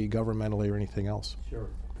 commercially, governmentally, or anything else. Sure.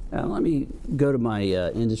 Let me go to my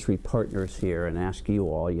industry partners here and ask you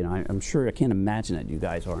all, I'm sure, I can't imagine that you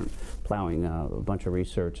guys aren't plowing a bunch of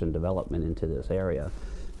research and development into this area.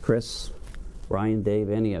 Chris, Ryan, Dave,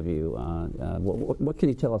 any of you, what can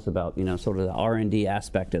you tell us about, sort of the R&D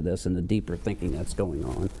aspect of this and the deeper thinking that's going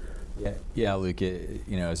on? Yeah, Luke,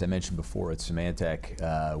 as I mentioned before, at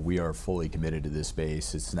Symantec, we are fully committed to this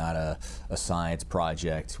space. It's not a science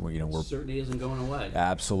project. We're certainly isn't going away.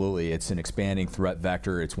 Absolutely. It's an expanding threat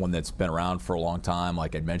vector. It's one that's been around for a long time.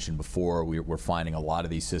 Like I mentioned before, we're finding a lot of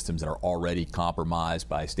these systems that are already compromised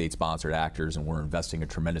by state-sponsored actors, and we're investing a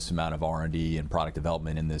tremendous amount of R&D and product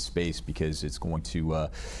development in this space because it's going to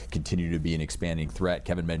continue to be an expanding threat.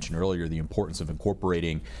 Kevin mentioned earlier the importance of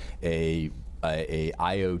incorporating a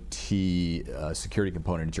IoT security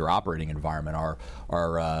component into your operating environment.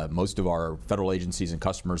 Most of our federal agencies and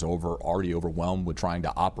customers are already overwhelmed with trying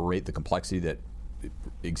to operate the complexity that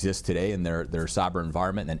exists today in their cyber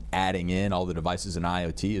environment, and then adding in all the devices in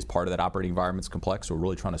IoT as part of that operating environment's complex. So we're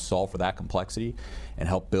really trying to solve for that complexity and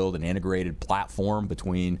help build an integrated platform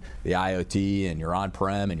between the IoT and your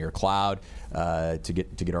on-prem and your cloud to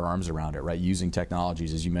get our arms around it, right? Using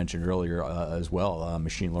technologies, as you mentioned earlier as well,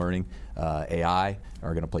 machine learning, AI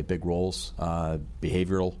are going to play big roles.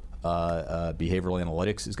 Behavioral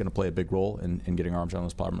analytics is going to play a big role in getting our arms around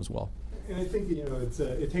this problem as well. And I think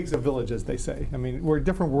it takes a village, as they say. I mean, we're a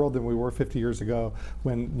different world than we were 50 years ago,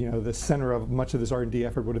 when the center of much of this R&D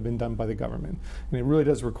effort would have been done by the government. And it really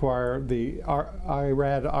does require the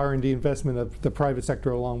IRAD R&D investment of the private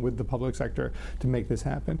sector along with the public sector to make this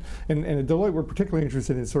happen. And at Deloitte, we're particularly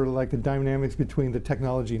interested in sort of like the dynamics between the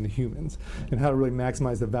technology and the humans, and how to really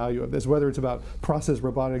maximize the value of this. Whether it's about process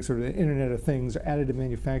robotics or the Internet of Things or additive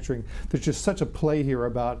manufacturing, there's just such a play here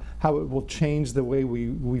about how it will change the way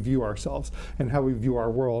we view ourselves and how we view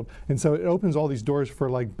our world. And so it opens all these doors for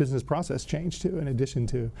like business process change too, in addition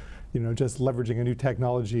to just leveraging a new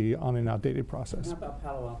technology on an outdated process. How about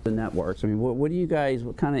Palo Alto Networks? I mean,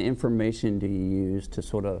 what kind of information do you use to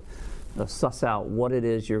sort of suss out what it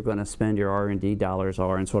is you're going to spend your R&D dollars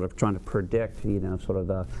on, and sort of trying to predict, sort of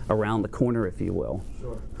the around the corner, if you will?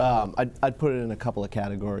 Sure. I'd put it in a couple of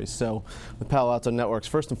categories. So with Palo Alto Networks,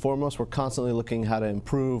 first and foremost, we're constantly looking how to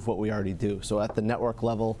improve what we already do. So at the network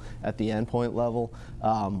level, at the endpoint level,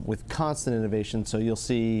 with constant innovation. So you'll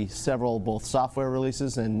see several both software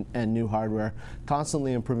releases and new hardware,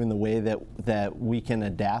 constantly improving the way that we can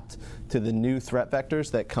adapt to the new threat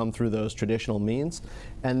vectors that come through those traditional means.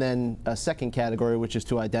 And then a second category, which is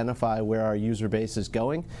to identify where our user base is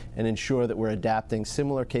going and ensure that we're adapting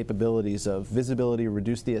similar capabilities of visibility,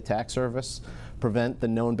 reduce the attack surface, prevent the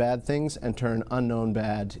known bad things, and turn unknown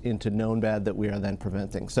bad into known bad that we are then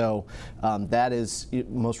preventing. So that is,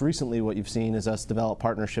 most recently what you've seen is us develop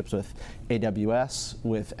partnerships with AWS,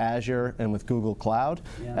 with Azure, and with Google Cloud,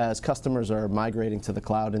 as customers are migrating to the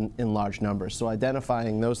cloud in large numbers. So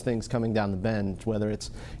identifying those things coming down the bend, whether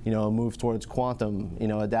it's a move towards quantum,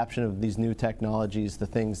 adaption of these new technologies, the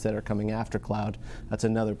things that are coming after cloud, that's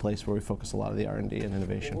another place where we focus a lot of the R&D and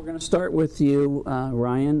innovation. We're going to start with you,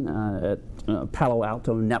 Ryan, at Palo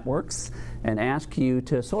Alto Networks, and ask you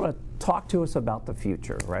to sort of talk to us about the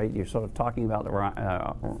future, right? You're sort of talking about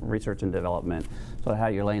the research and development, sort of how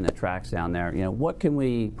you're laying the tracks down there. What can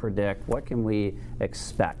we predict? What can we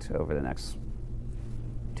expect over the next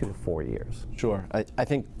 2 to 4 years? Sure. I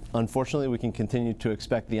think, unfortunately, we can continue to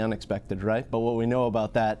expect the unexpected, right? But what we know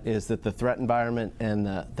about that is that the threat environment and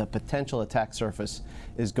the potential attack surface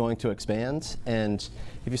is going to expand. And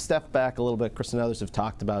if you step back a little bit, Chris and others have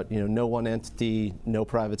talked about, no one entity, no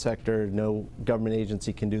private sector, no government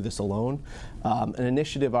agency can do this alone. An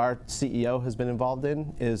initiative our CEO has been involved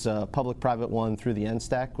in is a public-private one through the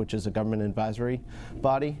NSTAC, which is a government advisory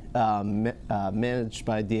body managed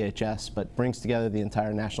by DHS, but brings together the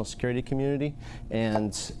entire national security community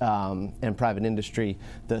and private industry.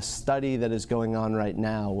 The study that is going on right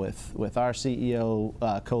now with our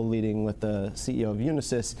CEO co-leading with the CEO of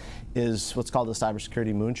Unisys is what's called the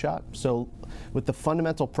cybersecurity moonshot. So with the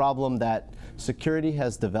fundamental problem that security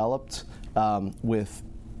has developed with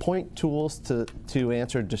point tools to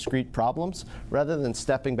answer discrete problems, rather than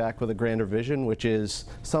stepping back with a grander vision, which is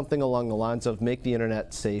something along the lines of make the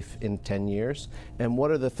internet safe in 10 years. And what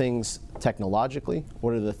are the things technologically?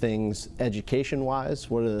 What are the things education-wise?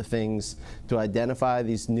 What are the things to identify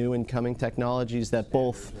these new incoming technologies that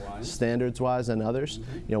both standards-wise and others?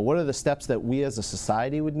 What are the steps that we as a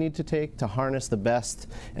society would need to take to harness the best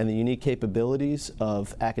and the unique capabilities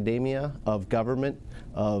of academia, of government,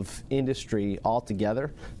 of industry all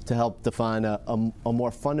together to help define a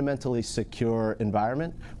more fundamentally secure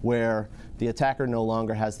environment where the attacker no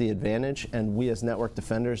longer has the advantage, and we as network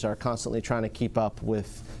defenders are constantly trying to keep up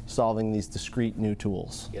with solving these discrete new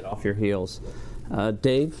tools. Get off your heels.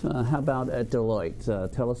 Dave, how about at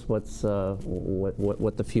Deloitte? Tell us what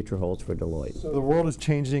the future holds for Deloitte. So the world is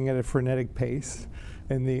changing at a frenetic pace,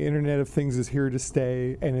 and the Internet of Things is here to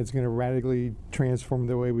stay, and it's going to radically transform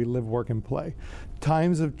the way we live, work, and play.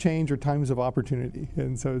 Times of change are times of opportunity,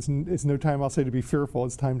 and so it's no time, I'll say, to be fearful.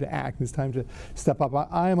 It's time to act. It's time to step up.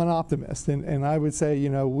 I am an optimist, and I would say,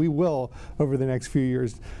 we will, over the next few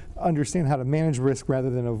years, understand how to manage risk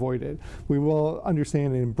rather than avoid it. We will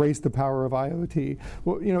understand and embrace the power of IoT.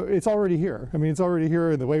 Well, it's already here. I mean, it's already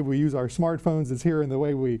here in the way we use our smartphones. It's here in the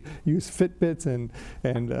way we use Fitbits and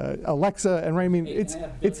Alexa. And right, I mean,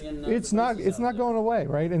 it's not going away,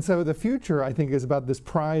 right? And so the future, I think, is about this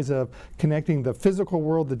prize of connecting the physical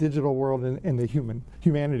world, the digital world, and the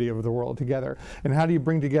humanity of the world together. And how do you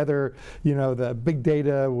bring together, the big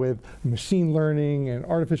data with machine learning and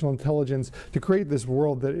artificial intelligence to create this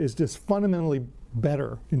world that is just fundamentally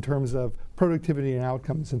better in terms of productivity and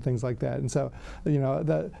outcomes and things like that. And so,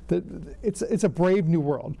 it's a brave new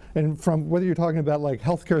world. And from whether you're talking about like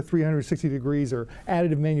healthcare 360 degrees or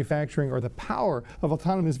additive manufacturing or the power of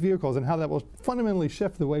autonomous vehicles and how that will fundamentally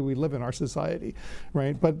shift the way we live in our society,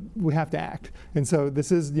 right? But we have to act. And so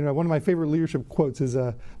this is, one of my favorite leadership quotes is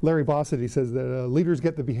Larry Bossett. He says that leaders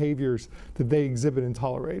get the behaviors that they exhibit and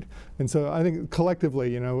tolerate. And so I think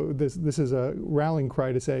collectively, this is a rallying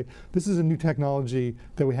cry to say, this is a new technology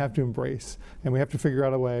that we have to embrace, and we have to figure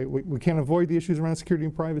out a way. We can't avoid the issues around security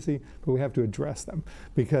and privacy, but we have to address them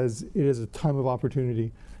because it is a time of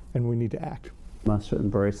opportunity and we need to act. Must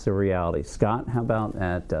embrace the reality. Scott, how about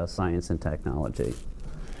at Science and Technology?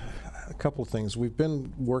 A couple of things. We've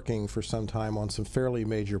been working for some time on some fairly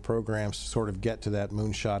major programs to sort of get to that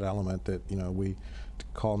moonshot element that we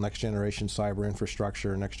call next generation cyber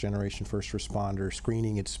infrastructure, next generation first responder,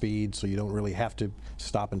 screening at speed, so you don't really have to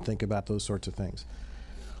stop and think about those sorts of things.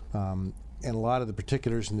 And a lot of the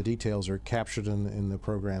particulars and the details are captured in the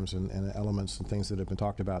programs and elements and things that have been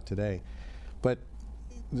talked about today. But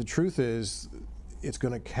the truth is, it's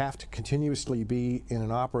going to have to continuously be in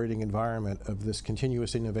an operating environment of this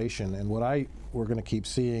continuous innovation. And what we're going to keep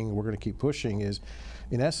seeing, we're going to keep pushing is,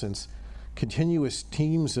 in essence, continuous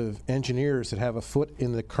teams of engineers that have a foot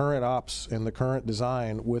in the current ops and the current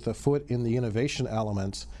design with a foot in the innovation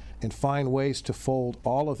elements and find ways to fold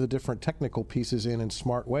all of the different technical pieces in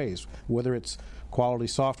smart ways, whether it's quality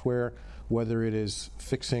software, whether it is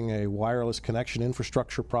fixing a wireless connection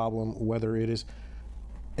infrastructure problem, whether it is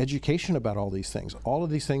education about all these things. All of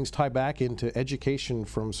these things tie back into education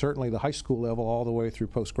from certainly the high school level all the way through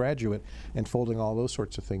postgraduate and folding all those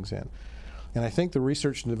sorts of things in. And I think the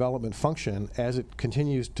research and development function, as it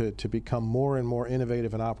continues to become more and more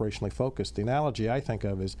innovative and operationally focused, the analogy I think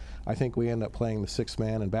of is, I think we end up playing the sixth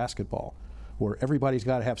man in basketball, where everybody's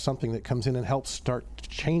got to have something that comes in and helps start to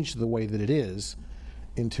change the way that it is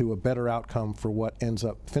into a better outcome for what ends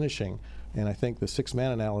up finishing. And I think the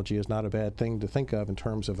six-man analogy is not a bad thing to think of in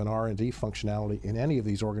terms of an R&D functionality in any of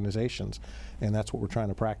these organizations. And that's what we're trying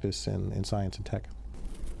to practice in science and tech.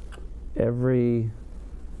 Every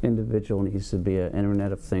individual needs to be an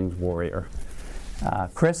Internet of Things warrior.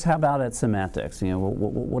 Chris, how about at Symantec?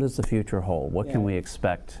 What does the future hold? What can we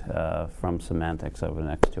expect from Symantec over the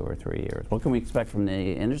next 2 or 3 years? What can we expect from the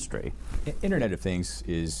industry? Internet of Things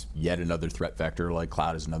is yet another threat vector, like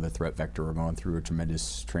cloud is another threat vector. We're going through a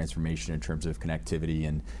tremendous transformation in terms of connectivity,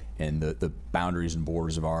 and the boundaries and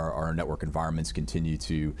borders of our network environments continue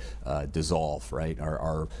to dissolve, right?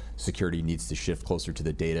 Our security needs to shift closer to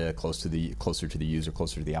the data, closer to the user,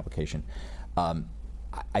 closer to the application.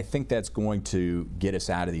 I think that's going to get us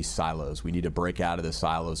out of these silos. We need to break out of the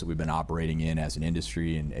silos that we've been operating in as an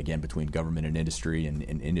industry, and again, between government and industry and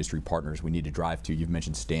industry partners. We need to drive to, you've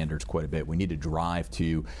mentioned standards quite a bit, we need to drive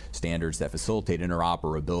to standards that facilitate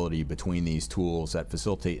interoperability between these tools, that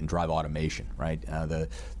facilitate and drive automation, right?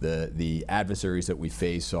 The adversaries that we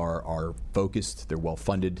face are focused, they're well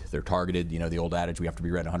funded, they're targeted. The old adage, we have to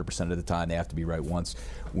be right 100% of the time, they have to be right once.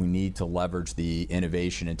 We need to leverage the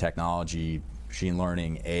innovation and technology, machine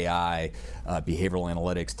learning, AI, behavioral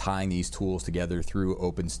analytics, tying these tools together through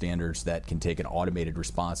open standards that can take an automated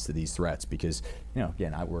response to these threats. Because,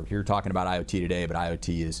 again, we're here talking about IoT today, but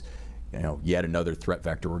IoT is yet another threat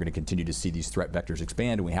vector. We're going to continue to see these threat vectors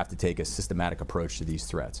expand, and we have to take a systematic approach to these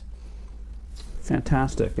threats.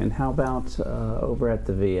 Fantastic. And how about over at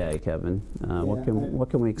the VA, Kevin? What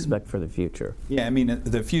can we expect for the future? Yeah,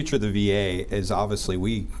 the future of the VA is obviously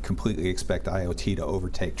we completely expect IoT to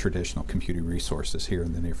overtake traditional computing resources here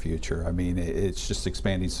in the near future. It's just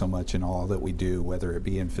expanding so much in all that we do, whether it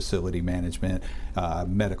be in facility management,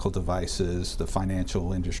 medical devices, the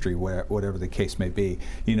financial industry, whatever the case may be.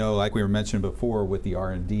 Like we were mentioning before with the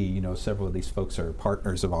R&D, several of these folks are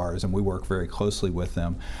partners of ours, and we work very closely with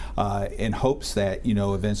them in hopes that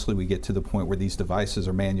eventually we get to the point where these devices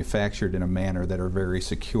are manufactured in a manner that are very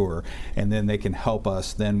secure, and then they can help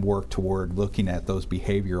us then work toward looking at those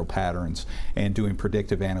behavioral patterns and doing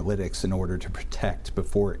predictive analytics in order to protect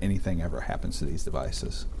before anything ever happens to these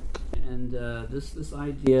devices. And this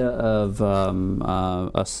idea of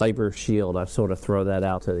a cyber shield, I sort of throw that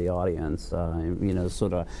out to the audience.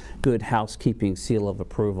 Sort of good housekeeping seal of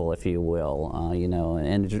approval, if you will.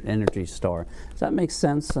 An Energy Star. Does that make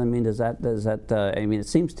sense? It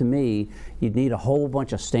seems to me you'd need a whole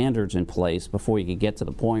bunch of standards in place before you could get to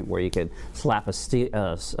the point where you could slap a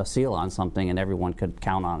seal on something and everyone could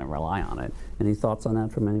count on and rely on it. Any thoughts on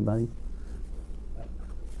that from anybody?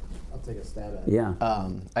 Take a stab at it. Yeah.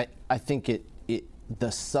 I think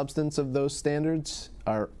the substance of those standards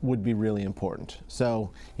would be really important.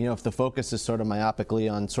 So, if the focus is sort of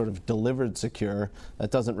myopically on sort of delivered secure,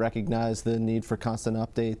 that doesn't recognize the need for constant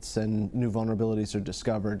updates and new vulnerabilities are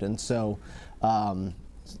discovered. And so,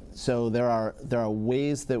 there are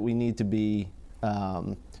ways that we need to be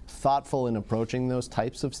thoughtful in approaching those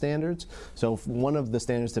types of standards. So one of the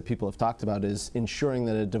standards that people have talked about is ensuring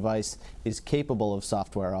that a device is capable of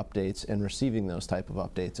software updates and receiving those type of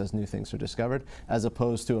updates as new things are discovered, as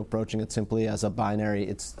opposed to approaching it simply as a binary,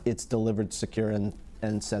 it's delivered secure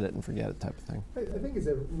and set it and forget it type of thing. I think it's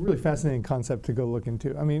a really fascinating concept to go look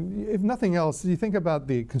into. I mean, if nothing else, you think about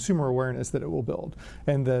the consumer awareness that it will build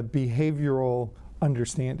and the behavioral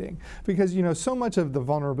understanding, because so much of the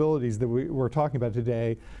vulnerabilities that we're talking about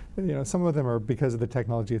today, some of them are because of the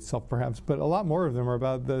technology itself perhaps, but a lot more of them are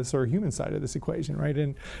about the sort of human side of this equation, right?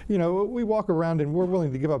 And we walk around and we're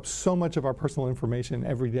willing to give up so much of our personal information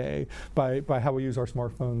every day by how we use our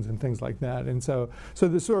smartphones and things like that. And so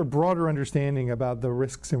the sort of broader understanding about the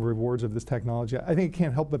risks and rewards of this technology, I think it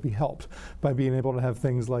can't help but be helped by being able to have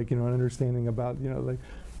things like an understanding about like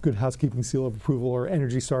Good Housekeeping seal of approval or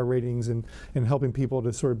Energy Star ratings, and helping people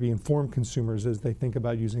to sort of be informed consumers as they think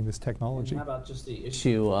about using this technology. And how about just the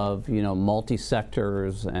issue of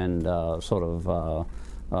multi-sectors and sort of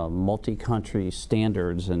multi-country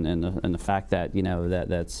standards, and the fact that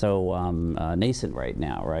that's so nascent right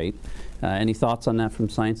now, right? Any thoughts on that from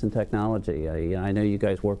science and technology? I know you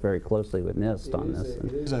guys work very closely with NIST on this.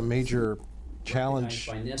 It is a major challenge.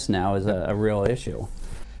 By NIST now is a real issue.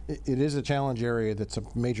 It is a challenge area that's a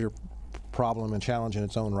major problem and challenge in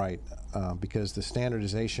its own right, because the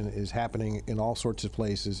standardization is happening in all sorts of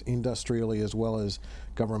places, industrially as well as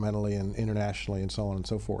governmentally and internationally and so on and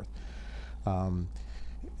so forth.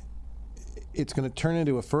 It's going to turn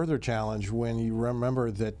into a further challenge when you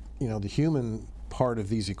remember that the human part of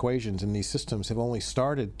these equations and these systems have only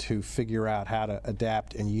started to figure out how to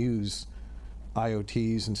adapt and use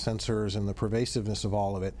IoTs and sensors and the pervasiveness of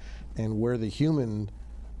all of it, and where the human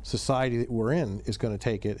society that we're in is going to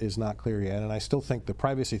take it is not clear yet. And I still think the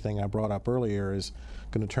privacy thing I brought up earlier is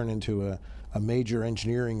going to turn into a major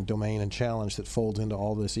engineering domain and challenge that folds into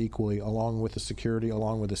all this equally, along with the security,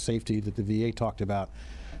 along with the safety that the VA talked about.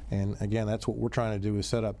 And again, that's what we're trying to do, is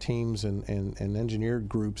set up teams and engineered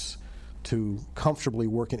groups to comfortably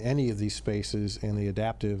work in any of these spaces in the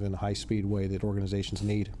adaptive and high-speed way that organizations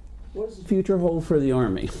need. What does the future hold for the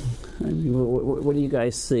Army? I mean, what do you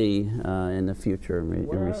guys see in the future in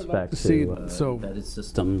respect to embedded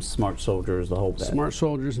systems, smart soldiers, the whole bit? Smart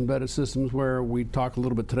soldiers, embedded systems, where we talked a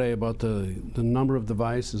little bit today about the number of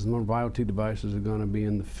devices, the number of IoT devices are going to be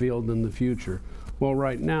in the field in the future. Well,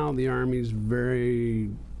 right now the Army's very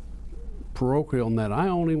parochial in that I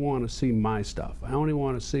only want to see my stuff. I only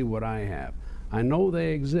want to see what I have. I know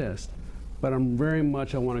they exist, but I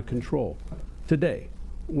want to control. Today,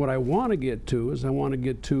 what I want to get to,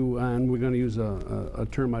 and we're going to use a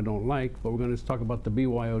term I don't like, but we're going to talk about the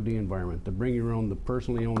BYOD environment, the bring your own, the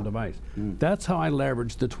personally owned device. That's how I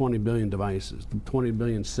leverage the 20 billion devices, the 20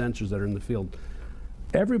 billion sensors that are in the field.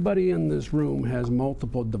 Everybody in this room has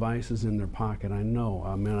multiple devices in their pocket. I know.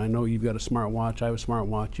 I mean, I know you've got a smartwatch. I have a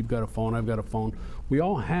smartwatch. You've got a phone. I've got a phone. We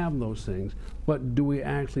all have those things, but do we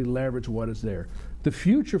actually leverage what is there? The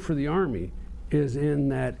future for the Army is in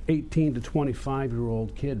that 18 to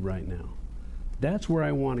 25-year-old kid right now. That's where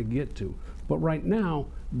I want to get to. But right now,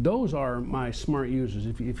 those are my smart users.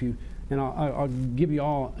 If you, and I'll give you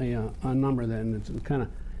all a number then. It's kind of,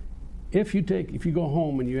 if you go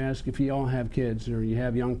home and you ask if you all have kids or you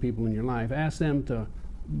have young people in your life, ask them to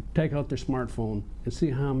take out their smartphone and see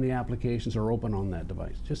how many applications are open on that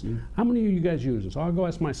device. Just how many are you guys using? So I'll go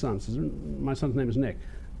ask my son. My son's name is Nick.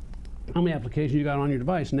 How many applications you got on your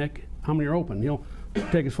device, Nick? How many are open? He'll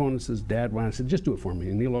take his phone and says, Dad, why? I said, just do it for me.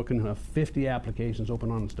 And he'll look and have 50 applications open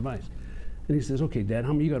on his device. And he says, okay, Dad,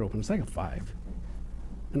 how many you got open? It's like a 5.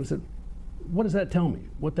 And I said, what does that tell me?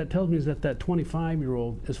 What that tells me is that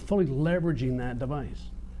 25-year-old is fully leveraging that device.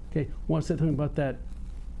 Okay, what's that telling me about that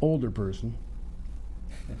older person?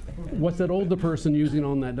 What's that older person using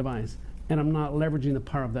on that device? And I'm not leveraging the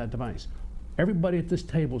power of that device. Everybody at this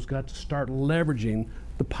table's got to start leveraging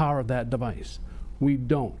the power of that device. We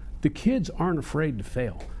don't. The kids aren't afraid to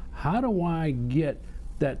fail. How do I get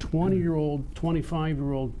that 20-year-old,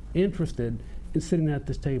 25-year-old interested in sitting at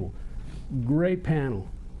this table? Great panel,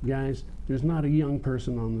 guys. There's not a young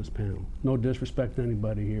person on this panel. No disrespect to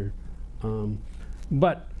anybody here.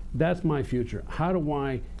 But that's my future. How do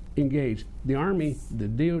I engage? The Army, the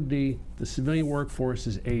DOD, the civilian workforce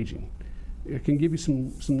is aging. I can give you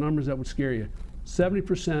some numbers that would scare you.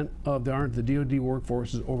 70% of the DOD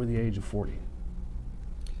workforce is over the age of 40.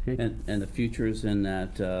 Okay. And the future is in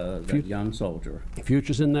that young soldier.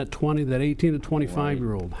 Future's in that 18 to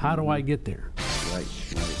 25-year-old. How do I get there? Right.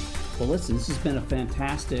 Well, listen, this has been a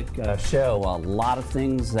fantastic show. A lot of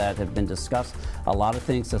things that have been discussed, a lot of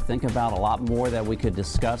things to think about, a lot more that we could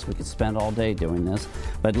discuss. We could spend all day doing this.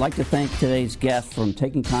 But I'd like to thank today's guests for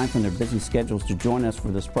taking time from their busy schedules to join us for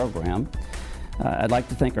this program. I'd like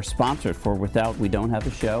to thank our sponsors for without we don't have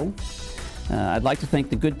a show. I'd like to thank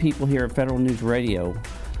the good people here at Federal News Radio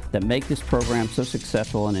that make this program so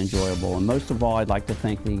successful and enjoyable. And most of all, I'd like to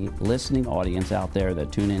thank the listening audience out there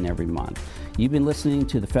that tune in every month. You've been listening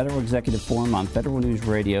to the Federal Executive Forum on Federal News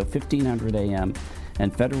Radio, 1500 AM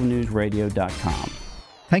and federalnewsradio.com.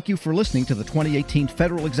 Thank you for listening to the 2018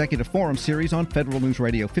 Federal Executive Forum series on Federal News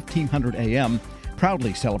Radio 1500 AM,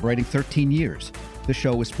 proudly celebrating 13 years. The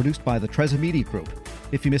show is produced by the Treza Media Group.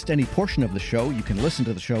 If you missed any portion of the show, you can listen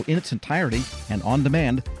to the show in its entirety and on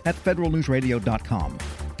demand at federalnewsradio.com.